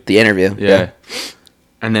Interview? The Interview, yeah.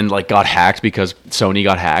 And then like got hacked because Sony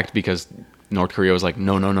got hacked because North Korea was like,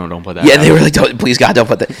 no, don't put that. Yeah, they were like, please God, don't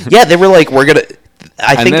put that. Yeah, they were like, we're gonna.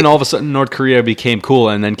 And then all of a sudden North Korea became cool,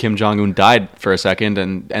 and then Kim Jong-un died for a second,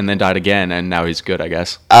 and then died again, and now he's good, I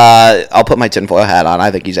guess. I'll put my tinfoil hat on.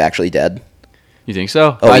 I think he's actually dead. You think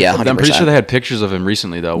so? Oh yeah, 100%. I'm pretty sure they had pictures of him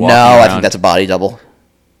recently though. No, I think that's a body double.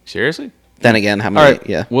 Seriously? Then again, how many? All right,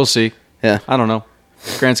 yeah, we'll see. Yeah, I don't know.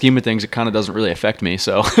 Grand scheme of things, it kind of doesn't really affect me.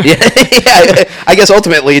 So yeah, I guess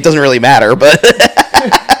ultimately it doesn't really matter. But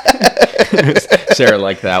Sarah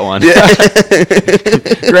liked that one.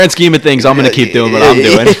 Grand scheme of things, I'm gonna keep doing what I'm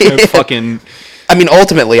doing. Fucking. I mean,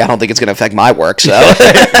 ultimately, I don't think it's gonna affect my work. So.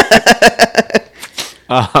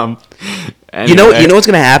 Anyway. You know what's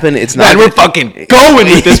gonna happen? It's not. Man, we're fucking going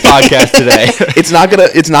with this podcast today. It's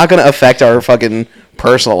not gonna affect our fucking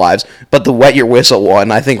personal lives, but the Wet Your Whistle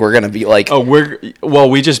one, I think we're gonna be like, we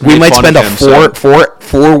might spend a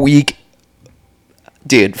 4 week,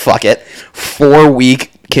 dude, fuck it, 4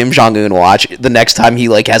 week Kim Jong-un watch the next time he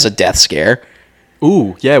like has a death scare.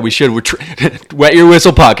 Ooh, yeah, we should. Wet Your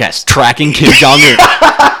Whistle podcast tracking Kim Jong-un.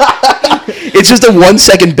 It's just a 1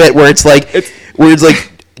 second bit where it's like,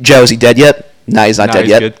 Joe, is he dead yet? No, he's not dead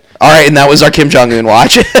yet. Good. All right, and that was our Kim Jong Un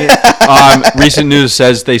watch. Recent news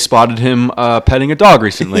says they spotted him petting a dog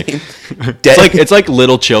recently. It's like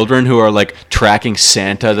little children who are like tracking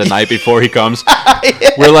Santa the night before he comes.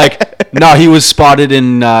 We're like, no, he was spotted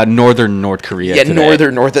in northern North Korea. Yeah, today.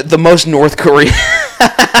 the most North Korea.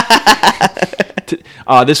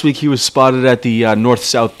 This week he was spotted at the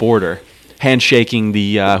north-south border, handshaking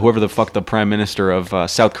the whoever the fuck the prime minister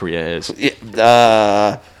of South Korea is.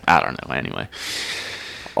 I don't know. Anyway.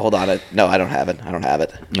 Hold on. No, I don't have it. You don't have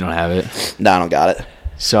it? No, I don't got it.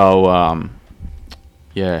 So,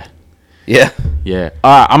 yeah. Yeah. Yeah.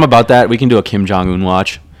 I'm about that. We can do a Kim Jong-un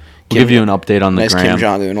watch. We'll give you an update on the nice gram. Kim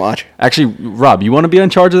Jong-un watch. Actually, Rob, you want to be in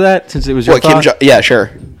charge of that since it was your thought? Yeah,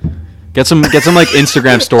 sure. Get some like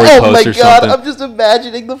Instagram story Oh posts my or god, something. I'm just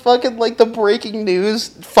imagining the fucking like the breaking news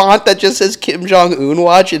font that just says Kim Jong-un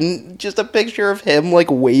watch and just a picture of him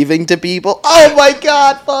like waving to people. Oh my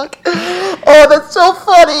god, fuck. Oh, that's so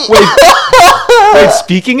funny. Wait,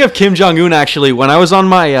 speaking of Kim Jong-un, actually, when I was on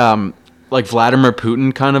my like Vladimir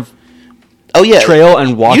Putin kind of trail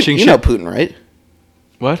and watching you know Putin, right?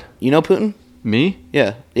 What? You know Putin? Me?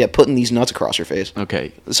 Yeah, putting these nuts across your face.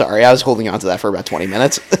 Okay. Sorry, I was holding on to that for about 20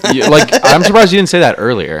 minutes. I'm surprised you didn't say that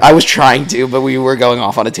earlier. I was trying to, but we were going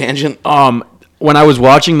off on a tangent. When I was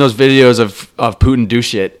watching those videos of Putin do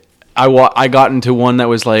shit, I got into one that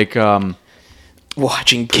was like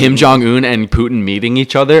watching Putin. Kim Jong-un and Putin meeting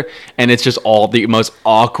each other, and it's just all the most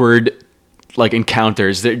awkward like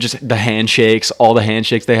encounters. They're just the handshakes, all the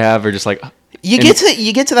handshakes they have are just like you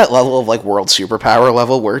get to that level of like world superpower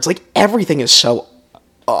level where it's like everything is so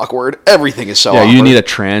awkward. Everything is so awkward. You need a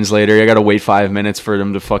translator. You got to wait 5 minutes for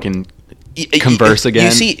them to fucking converse again.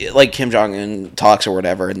 You see, like, Kim Jong-un talks or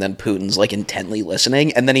whatever, and then Putin's, like, intently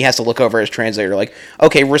listening, and then he has to look over his translator like,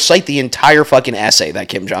 okay, recite the entire fucking essay that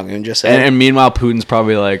Kim Jong-un just said. And meanwhile, Putin's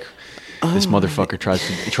probably like, this motherfucker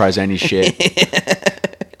tries any shit.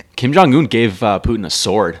 Kim Jong-un gave Putin a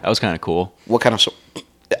sword. That was kind of cool. What kind of sword?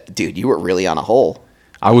 Dude, you were really on a hole.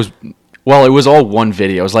 It was all one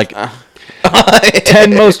video. It was like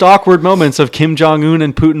 10 most awkward moments of Kim Jong-un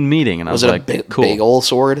and Putin meeting. And I was like, cool. Big old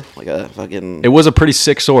sword? Like a fucking... It was a pretty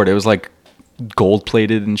sick sword. It was like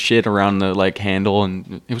gold-plated and shit around the like handle,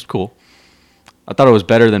 and it was cool. I thought it was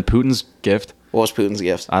better than Putin's gift. What was Putin's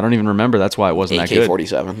gift? I don't even remember. That's why it wasn't that good.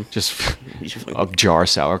 AK-47. Just a jar of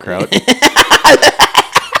sauerkraut.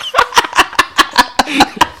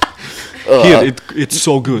 It's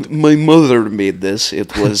so good. My mother made this.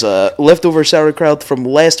 It was leftover sauerkraut from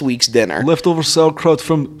last week's dinner. Leftover sauerkraut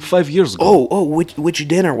from 5 years ago. Which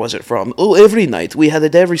dinner was it from? Oh, every night. We had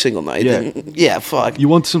it every single night. Yeah, fuck. You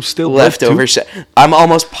want some still leftover? I'm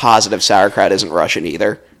almost positive sauerkraut isn't Russian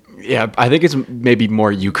either. Yeah, I think it's maybe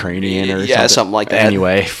more Ukrainian or something like that.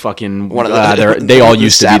 Anyway, fucking one of they all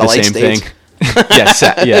used to be the same states. thing.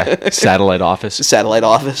 Satellite office. Satellite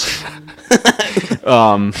office.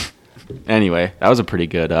 Anyway, that was a pretty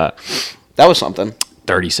good. That was something.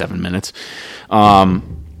 37 minutes. So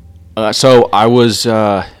I was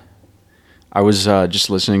just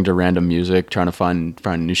listening to random music, trying to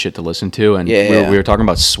find new shit to listen to, and we were talking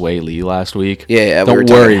about Sway Lee last week. Yeah. Don't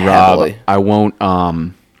worry, Rob. I won't.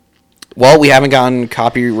 Well, we haven't gotten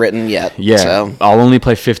copywritten yet. Yeah. So. I'll only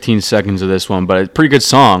play 15 seconds of this one, but it's a pretty good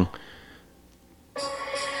song.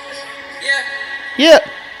 Yeah.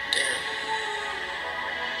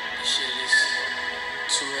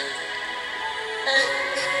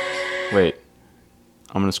 Wait,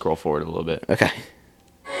 I'm gonna scroll forward a little bit. Okay.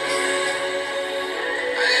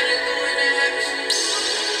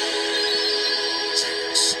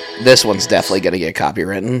 This one's definitely gonna get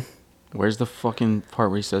copywritten. Where's the fucking part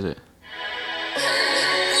where he says it?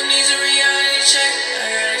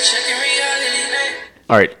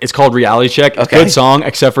 All right, it's called Reality Check. Okay. Good song,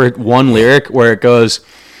 except for one lyric where it goes,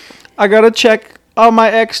 "I gotta check on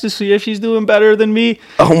my ex to see if she's doing better than me."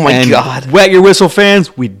 Oh my god! Wet Your Whistle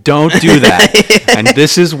fans, we don't do that, and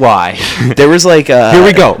this is why. There was like here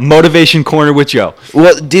we go, motivation corner with Joe.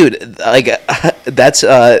 Well, dude, like that's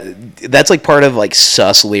like part of like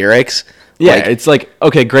sus lyrics. Yeah, it's like,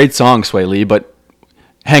 okay, great song, Sway Lee, but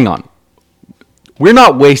hang on, we're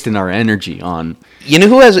not wasting our energy on. You know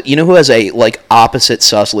who has a like opposite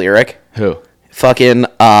sus lyric? Who? Fucking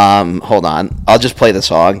hold on, I'll just play the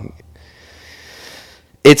song.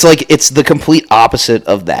 It's like it's the complete opposite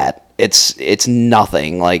of that. It's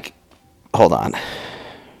nothing. Like, hold on.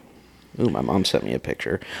 Ooh, my mom sent me a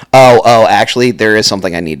picture. Oh, actually, there is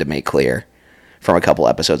something I need to make clear from a couple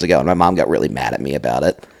episodes ago, and my mom got really mad at me about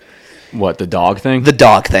it. What, the dog thing? The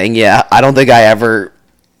dog thing, yeah. I don't think I ever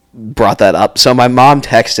brought that up. So my mom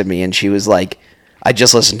texted me, and she was like, I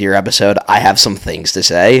just listened to your episode. I have some things to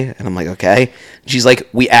say. And I'm like, okay. She's like,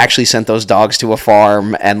 we actually sent those dogs to a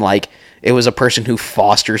farm, and like, it was a person who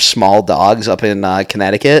fosters small dogs up in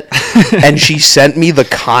Connecticut. And she sent me the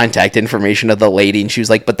contact information of the lady, and she was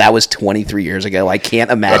like, but that was 23 years ago. I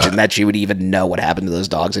can't imagine that she would even know what happened to those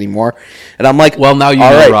dogs anymore. And I'm like, Well, now you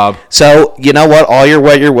all know, right. Rob. So, you know what? All your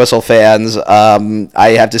Wet Your Whistle fans, I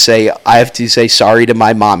have to say sorry to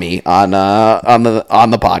my mommy on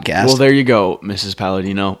the podcast. Well, there you go, Mrs.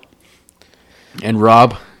 Palladino. And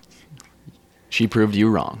Rob, she proved you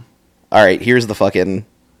wrong. All right, here's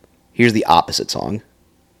the opposite song.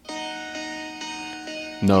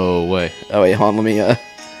 No way. Oh wait, hold on, let me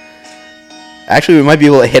actually, we might be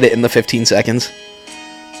able to hit it in the 15 seconds.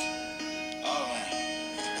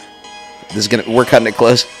 We're cutting it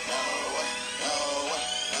close.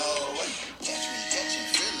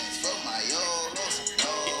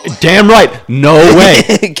 Damn right. No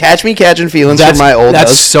way. Catch me catching feelings from my old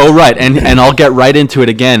That's host. so right. And I'll get right into it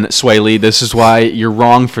again, Sway Lee. This is why you're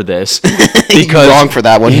wrong for this. Because wrong for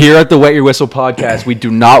that one. Here at the Wet Your Whistle podcast, we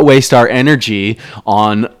do not waste our energy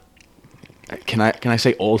on... Can I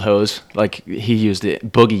say old hose? Like, he used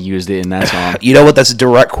it. Boogie used it in that song. You know what? That's a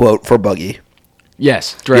direct quote for Boogie.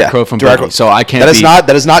 Yes, direct quote from direct Boogie. quote. So I can't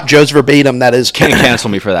That is not Joe's verbatim. That is... Can't cancel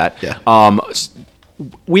me for that. Yeah.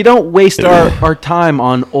 We don't waste our time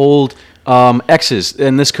on old exes,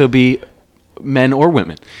 and this could be men or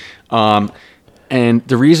women. And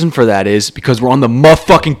the reason for that is because we're on the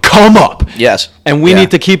motherfucking come up. Yes. And we Yeah.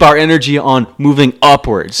 need to keep our energy on moving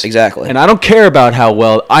upwards. Exactly. And I don't care about how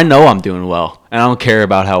well, I know I'm doing well, and I don't care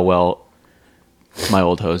about how well my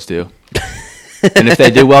old hoes do. And if they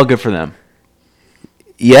do well, good for them.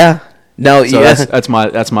 Yeah. No, So yeah. that's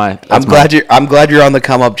my. I'm glad you're on the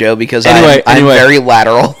come up, Joe, because Anyway, I'm very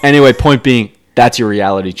lateral. Anyway, point being, that's your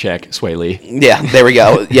reality check, Sway Lee. Yeah, there we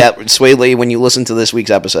go. Yeah, Sway Lee, when you listen to this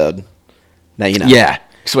week's episode, now you know. Yeah.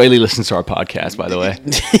 Sway Lee listens to our podcast, by the way.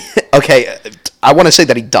 Okay, I want to say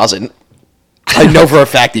that he doesn't. I know for a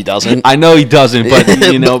fact he doesn't. I know he doesn't,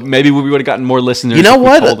 but, maybe we would have gotten more listeners. You know if we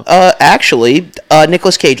what? told him. Actually,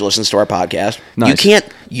 Nicolas Cage listens to our podcast. Nice.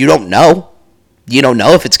 You don't know. You don't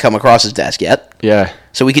know if it's come across his desk yet. Yeah.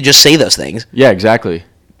 So we could just say those things. Yeah, exactly.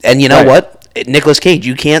 And you know Right. what? Nicolas Cage,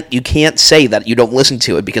 you can't say that you don't listen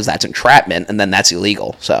to it because that's entrapment, and then that's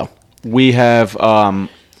illegal. So We have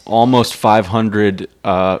almost 500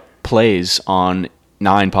 plays on 8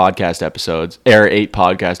 podcast episodes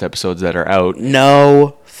that are out.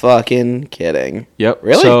 no fucking kidding. Yep.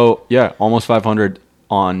 Really? So, yeah, almost 500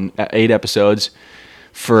 on 8 episodes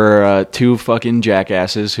for 2 fucking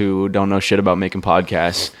jackasses who don't know shit about making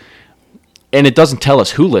podcasts. And it doesn't tell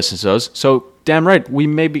us who listens to those. So, damn right,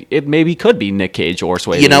 it maybe could be Nick Cage or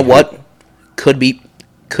Sway Lee. You know what? Could be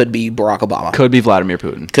Barack Obama. Could be Vladimir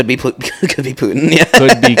Putin. Could be Putin. Yeah.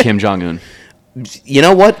 Could be Kim Jong-un. You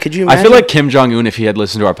know what? Could you imagine? I feel like Kim Jong-un, if he had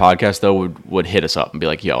listened to our podcast, though, would hit us up and be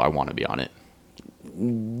like, yo, I want to be on it.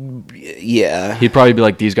 Yeah. He'd probably be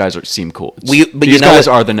like, these guys seem cool. But you These know guys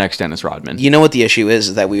what? are the next Dennis Rodman. You know what the issue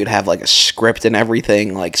is that we would have like a script and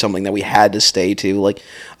everything, like something that we had to stay to, like,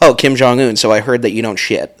 oh, Kim Jong-un, so I heard that you don't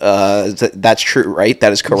shit. That's true, right?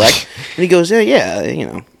 That is correct. And he goes, yeah, you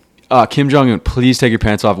know. Kim Jong-un, please take your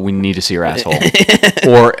pants off. We need to see your asshole.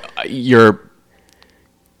 Or your...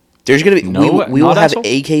 There's going to be, No, we will not have asshole?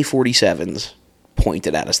 AK-47s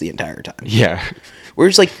pointed at us the entire time. Yeah. We're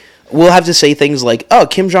just like, we'll have to say things like, oh,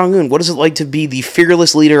 Kim Jong-un, what is it like to be the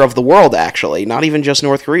fearless leader of the world, actually? Not even just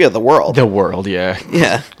North Korea, the world. The world, yeah.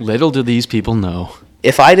 Yeah. Little do these people know.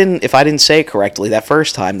 If I didn't say it correctly that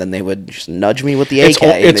first time, then they would just nudge me with the AK.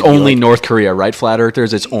 and It's they'd be only like, North Korea, right, Flat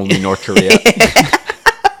Earthers? It's only North Korea.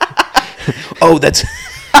 oh, that's...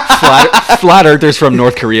 Flat Earthers from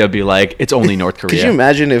North Korea be like, it's only North Korea. Could you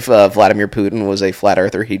imagine if Vladimir Putin was a flat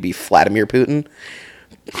earther? He'd be Vladimir Putin.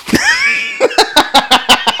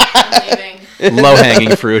 I'm leaving.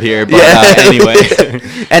 Low-hanging fruit here, but anyway.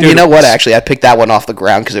 And Dude, you know what? Actually, I picked that one off the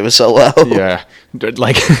ground because it was so low. Yeah.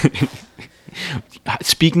 Like,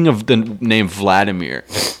 speaking of the name Vladimir,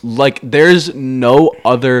 like, there's no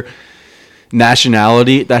other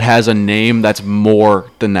nationality that has a name that's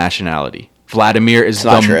more than nationality. Vladimir is It's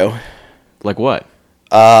not true. Like what?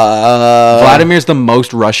 Vladimir's the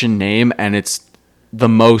most Russian name, and it's the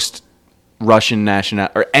most Russian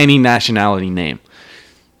or any nationality name.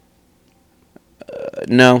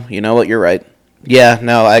 No, you know what? You're right. Yeah,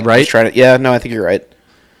 no, I Right? was trying to. Yeah, no, I think you're right.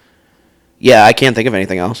 Yeah, I can't think of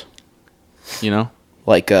anything else. You know?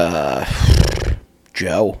 Like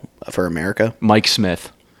Joe for America. Mike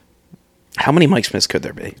Smith. How many Mike Smiths could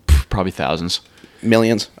there be? Probably thousands.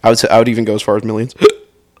 Millions. I would even go as far as millions.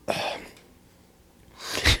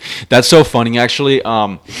 That's so funny, actually.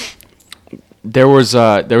 There was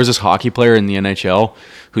this hockey player in the NHL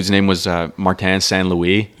whose name was Martin St.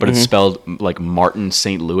 Louis, but it's spelled like Martin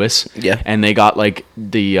St. Louis. Yeah. And they got like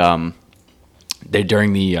the they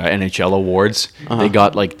during the NHL awards, they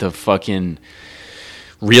got like the fucking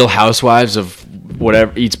Real Housewives of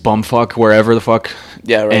whatever eats bumfuck wherever the fuck.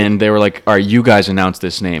 Yeah, right. And they were like, "All right, you guys announce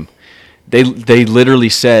this name." They literally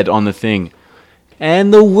said on the thing,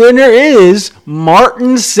 and the winner is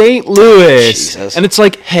Martin St. Louis. Jesus. And it's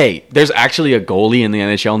like, hey, there's actually a goalie in the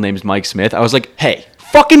NHL named Mike Smith. I was like, hey,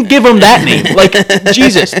 fucking give him that name. Like,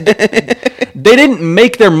 Jesus. They didn't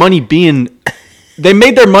make their money they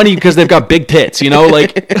made their money because they've got big tits, you know?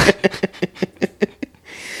 Like,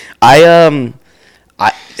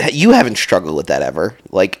 you haven't struggled with that ever,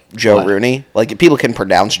 like Joe What? Rooney. Like people can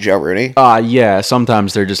pronounce Joe Rooney. yeah,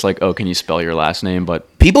 sometimes they're just like, oh, can you spell your last name?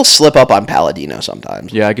 But People slip up on Palladino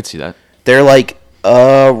sometimes. yeah, I could see that. They're like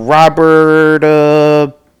Robert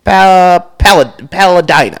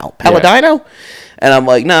Palladino. Palladino? And I'm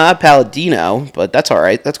like, nah, Palladino, but that's all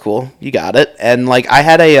right. That's cool. You got it. And like I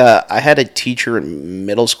had a teacher in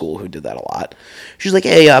middle school who did that a lot. She's like,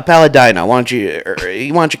 hey, Palladino, why don't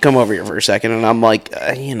you come over here for a second? And I'm like,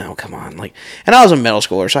 come on, like. And I was a middle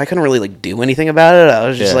schooler, so I couldn't really like do anything about it. I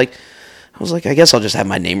was just like, I guess I'll just have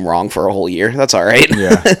my name wrong for a whole year. That's all right.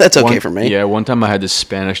 Yeah, that's okay for me. Yeah, one time I had this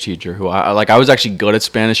Spanish teacher who I was actually good at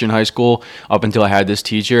Spanish in high school up until I had this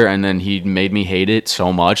teacher, and then he made me hate it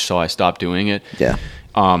so much, so I stopped doing it. Yeah.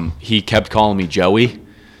 He kept calling me Joey,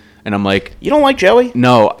 and I'm like, You don't like Joey?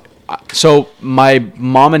 no. So my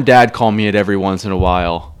mom and dad call me it every once in a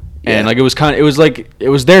while, and Yeah. like it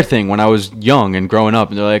was their thing when I was young and growing up,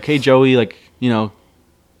 and they're like, hey Joey, like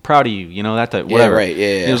proud of you, that type, whatever. right, yeah,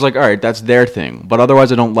 And yeah. it was like, all right, that's their thing, but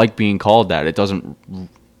otherwise I don't like being called that. It doesn't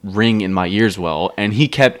ring in my ears well. And he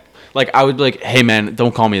kept I would be like, hey man,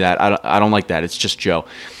 don't call me that. I don't like that. It's just Joe.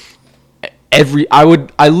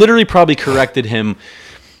 I literally probably corrected him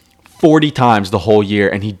 40 times the whole year,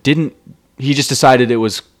 and he just decided it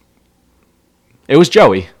was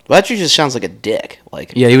Joey. Well, that just sounds like a dick.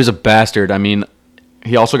 Like, Yeah, he was a bastard. I mean,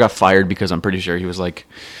 he also got fired because I'm pretty sure he was like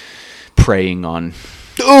preying on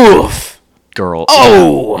oof. girls.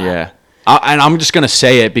 Oh! Yeah. And I'm just going to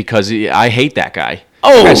say it because I hate that guy.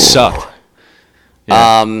 Oh! That guy sucked.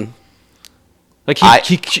 Yeah. Like,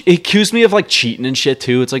 he accused me of, like, cheating and shit,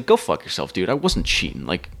 too. It's like, go fuck yourself, dude. I wasn't cheating.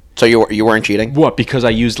 Like, So you weren't cheating? what? Because I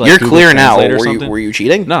used, like, You're Google clear now. Translate or something? Were you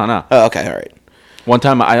cheating? No. Oh, okay, all right. One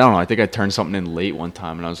time, I don't know. I think I turned something in late one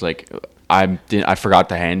time, and I was like, I forgot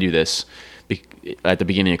to hand you this at the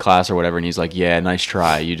beginning of class or whatever. And he's like, yeah, nice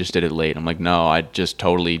try. You just did it late. I'm like, no, I just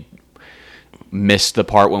totally missed the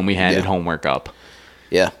part when we handed homework up.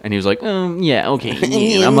 Yeah. And he was like, yeah, okay.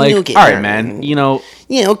 Yeah. And I'm like, Okay, all right, man.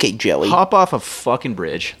 Yeah, okay, Joey. Hop off a fucking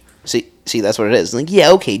bridge. See, that's what it is. Like,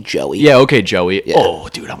 yeah, okay, Joey. Yeah, okay, Joey. Yeah. Oh,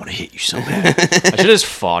 dude, I want to hit you so bad. I should have just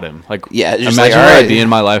fought him. Like, Yeah, just imagine like, where all right. I'd be in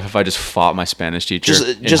my life if I just fought my Spanish teacher.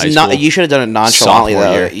 in Just high not. school. You should have done it nonchalantly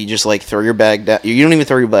Sophomore though. year. You just like throw your bag down. You don't even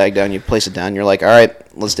throw your bag down. You place it down. You're like, all right,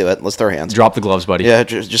 let's do it. Let's throw hands. Drop the gloves, buddy. Yeah,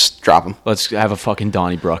 just drop them. Let's have a fucking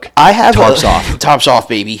Donnybrook. I have Tarps off. Tops off,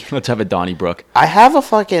 baby. Let's have a Donnybrook. I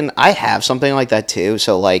have something like that too.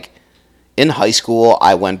 So like, in high school,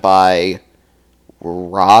 I went by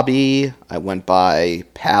Robbie. I went by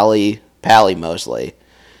Pally mostly.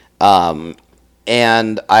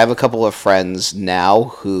 And I have a couple of friends now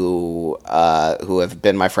who have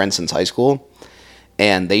been my friends since high school,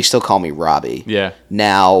 and they still call me Robbie. Yeah.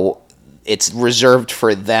 Now, it's reserved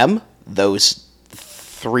for them, those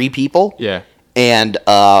three people. Yeah. And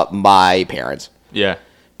my parents. Yeah.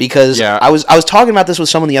 Because Yeah. I was talking about this with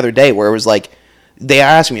someone the other day where it was like, they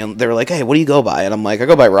asked me, and they were like, hey, what do you go by? And I'm like, I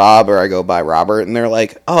go by Rob or I go by Robert. And they're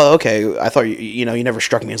like, oh, okay. I thought, you never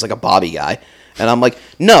struck me as like a Bobby guy. And I'm like,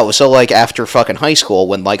 no. So like after fucking high school,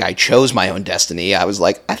 when like I chose my own destiny, I was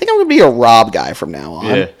like, I think I'm going to be a Rob guy from now on.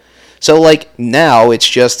 Yeah. So like now it's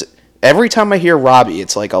just, every time I hear Robbie,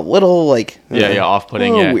 it's like a little like, Yeah,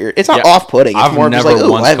 off-putting. a little Yeah, weird. It's not Yeah. off-putting. It's I've more never just like, ooh,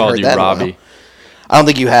 I once haven't called heard you that in a while. Robbie, I don't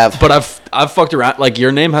think you have. but I've fucked around. Like,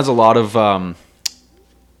 your name has a lot of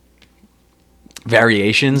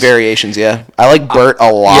variations. Variations, yeah. I like Bert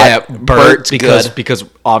a lot. Yeah, Bert's because good. because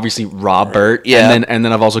obviously Robert. Yeah. And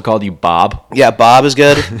then I've also called you Bob. Yeah, Bob is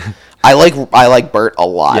good. I like Bert a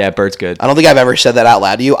lot. Yeah, Bert's good. I don't think I've ever said that out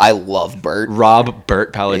loud to you. I love Bert.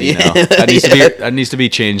 Bert Palladino. Yeah. That needs to be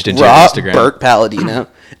changed into your Rob Instagram. Bert Palladino.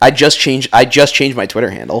 I just changed my Twitter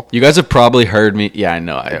handle You guys have probably heard me. Yeah, I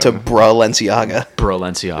know. to Balenciaga.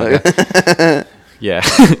 Balenciaga. Yeah.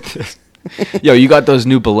 Yo, you got those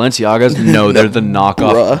new Balenciagas? No, they're the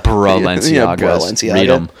knockoff Bruh. Balenciagas. Yeah, Balenciaga. Read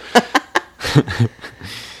them.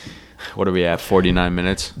 What are we at? 49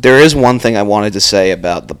 minutes. There is one thing I wanted to say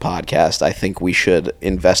about the podcast. I think we should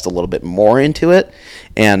invest a little bit more into it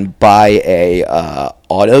and buy a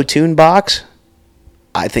auto-tune box.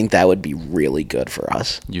 I think that would be really good for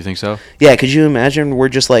us. You think so? Yeah, could you imagine we're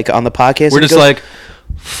just like on the podcast? We're just like,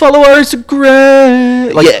 follow our Instagram.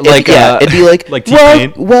 It'd be like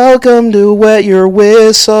T-Pain. Welcome to Wet Your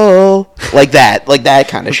Whistle. Like that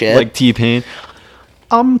kind of shit. Like T-Pain.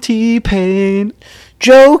 I'm T-Pain.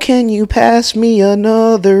 Joe, can you pass me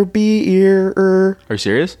another beer? Are you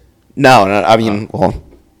serious? No, I mean, well,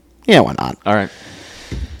 yeah, why not? All right.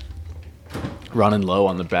 Running low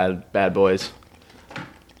on the bad boys.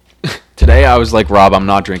 Today I was like, Rob, I'm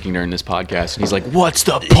not drinking during this podcast. And he's like, what's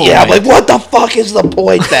the point? Yeah, I'm like, what the fuck is the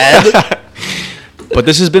point then? But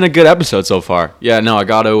this has been a good episode so far. Yeah, no, I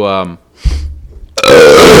got to...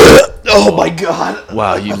 Oh my god.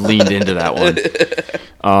 Wow, you leaned into that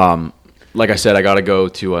one. Like I said, I got to go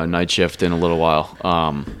to a night shift in a little while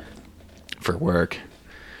for work.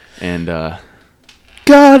 And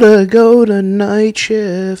gotta go to night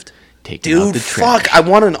shift. Taking out Dude, the trash fuck, I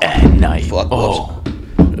want an... at night. Fuck, oh.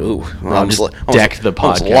 Ooh, Rob just decked the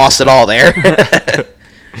almost podcast. lost it all there.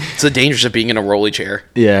 It's the dangers of being in a rolly chair.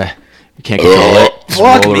 Yeah. You can't control it. Just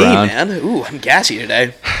Fuck roll me, around. man. Ooh, I'm gassy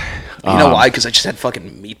today. You know why? Because I just had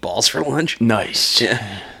fucking meatballs for lunch. Nice.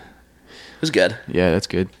 Yeah. It was good. Yeah, that's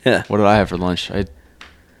good. Yeah. What did I have for lunch? I had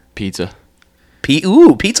pizza.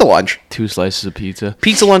 Pizza lunch. 2 slices of pizza.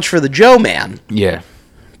 Pizza lunch for the Joe man. Yeah.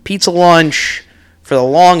 Pizza lunch for the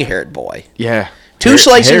long-haired boy. Yeah. 2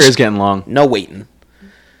 slices. Hair is getting long. No waiting.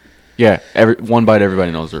 Yeah. One bite,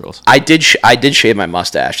 everybody knows the rules. I did shave my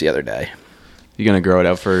mustache the other day. You gonna grow it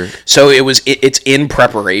out for? So it's in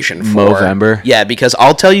preparation for Movember? Yeah, because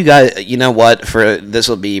I'll tell you guys, you know what? For this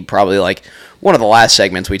will be probably like one of the last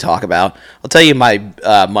segments we talk about. I'll tell you my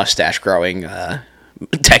mustache growing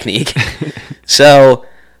technique. So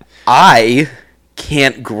I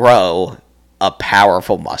can't grow a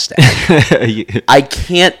powerful mustache. I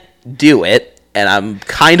can't do it, and I'm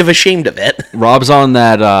kind of ashamed of it. Rob's on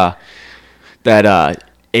that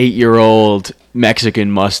 8-year-old Mexican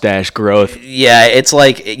mustache growth. Yeah, it's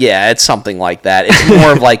something like that. It's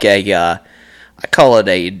more of like I call it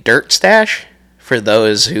a dirt stash for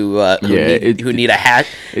those who need a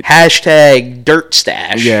hashtag dirt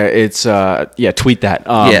stash. Yeah, it's tweet that.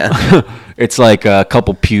 Yeah. It's like a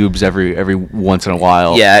couple pubes every once in a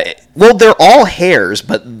while. Yeah, well, they're all hairs,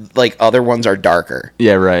 but like other ones are darker.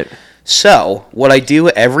 Yeah, right. So what I do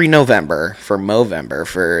every November for Movember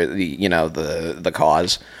for the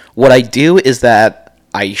cause, what I do is that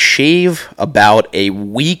I shave about a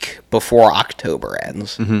week before October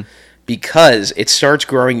ends. Mm-hmm. Because it starts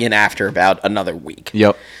growing in after about another week.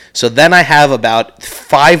 Yep. So then I have about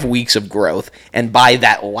 5 weeks of growth, and by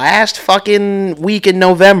that last fucking week in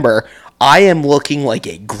November, I am looking like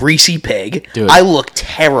a greasy pig. Dude. I look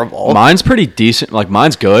terrible. Mine's pretty decent. Like,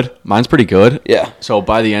 mine's good. Mine's pretty good. Yeah. So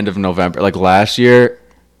by the end of November, like last year,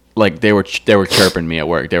 like they were chirping me at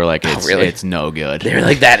work. They were like, it's no good. They're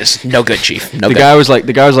like, that is no good, chief. No the good. guy was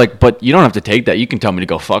like, but you don't have to take that. You can tell me to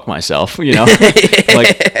go fuck myself, you know?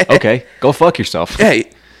 Like, okay, go fuck yourself.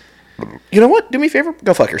 Hey, you know what? Do me a favor.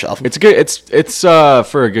 Go fuck yourself. It's good. It's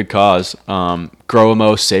for a good cause. Grow a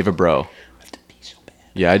mo, save a bro.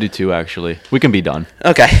 Yeah, I do too, actually. We can be done.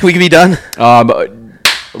 Okay, we can be done.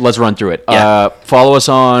 Let's run through it. Yeah. Follow us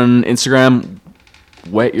on Instagram,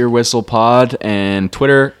 Wet Your Whistle Pod, and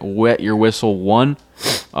Twitter, Wet Your Whistle 1.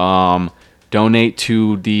 Donate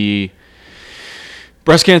to the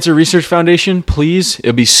Breast Cancer Research Foundation, please.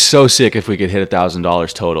 It'd be so sick if we could hit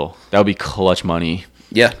 $1,000 total. That would be clutch money.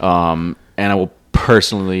 Yeah. And I will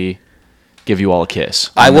personally give you all a kiss.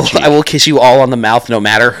 I will kiss you all on the mouth, no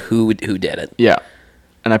matter who did it. Yeah.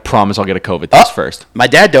 And I promise I'll get a COVID test first. My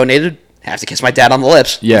dad donated. Have to kiss my dad on the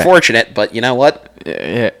lips. Yeah. Unfortunate, but you know what?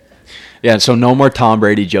 Yeah. So no more Tom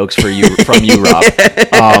Brady jokes from you, Rob.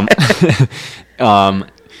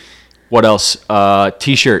 What else?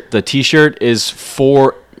 T-shirt. The T-shirt is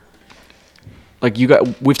for, like,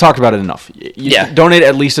 we've talked about it enough. Yeah. Donate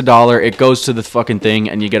at least $1. It goes to the fucking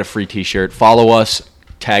thing, and you get a free T-shirt. Follow us.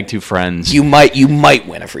 Tag 2 friends. You might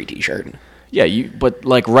win a free T-shirt. Yeah, but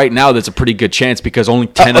like right now, that's a pretty good chance because only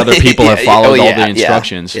 10 other people have followed all the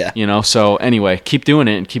instructions. Yeah. You know, so anyway, keep doing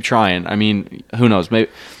it and keep trying. I mean, who knows?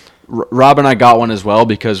 Maybe Rob and I got one as well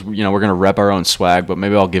because we're gonna rep our own swag. But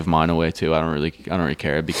maybe I'll give mine away too. I don't really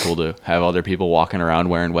care. It'd be cool to have other people walking around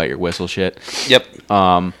wearing Wet Your Whistle shit. Yep.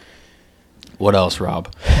 What else,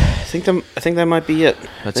 Rob? I think that might be it.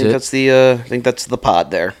 That's I think it? I think that's the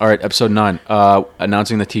pod there. All right, episode 9.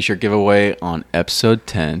 Announcing the T-shirt giveaway on episode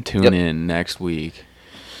 10. Tune in next week.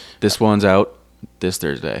 This one's out this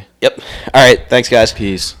Thursday. Yep. All right. Thanks, guys.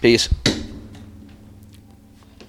 Peace. Peace.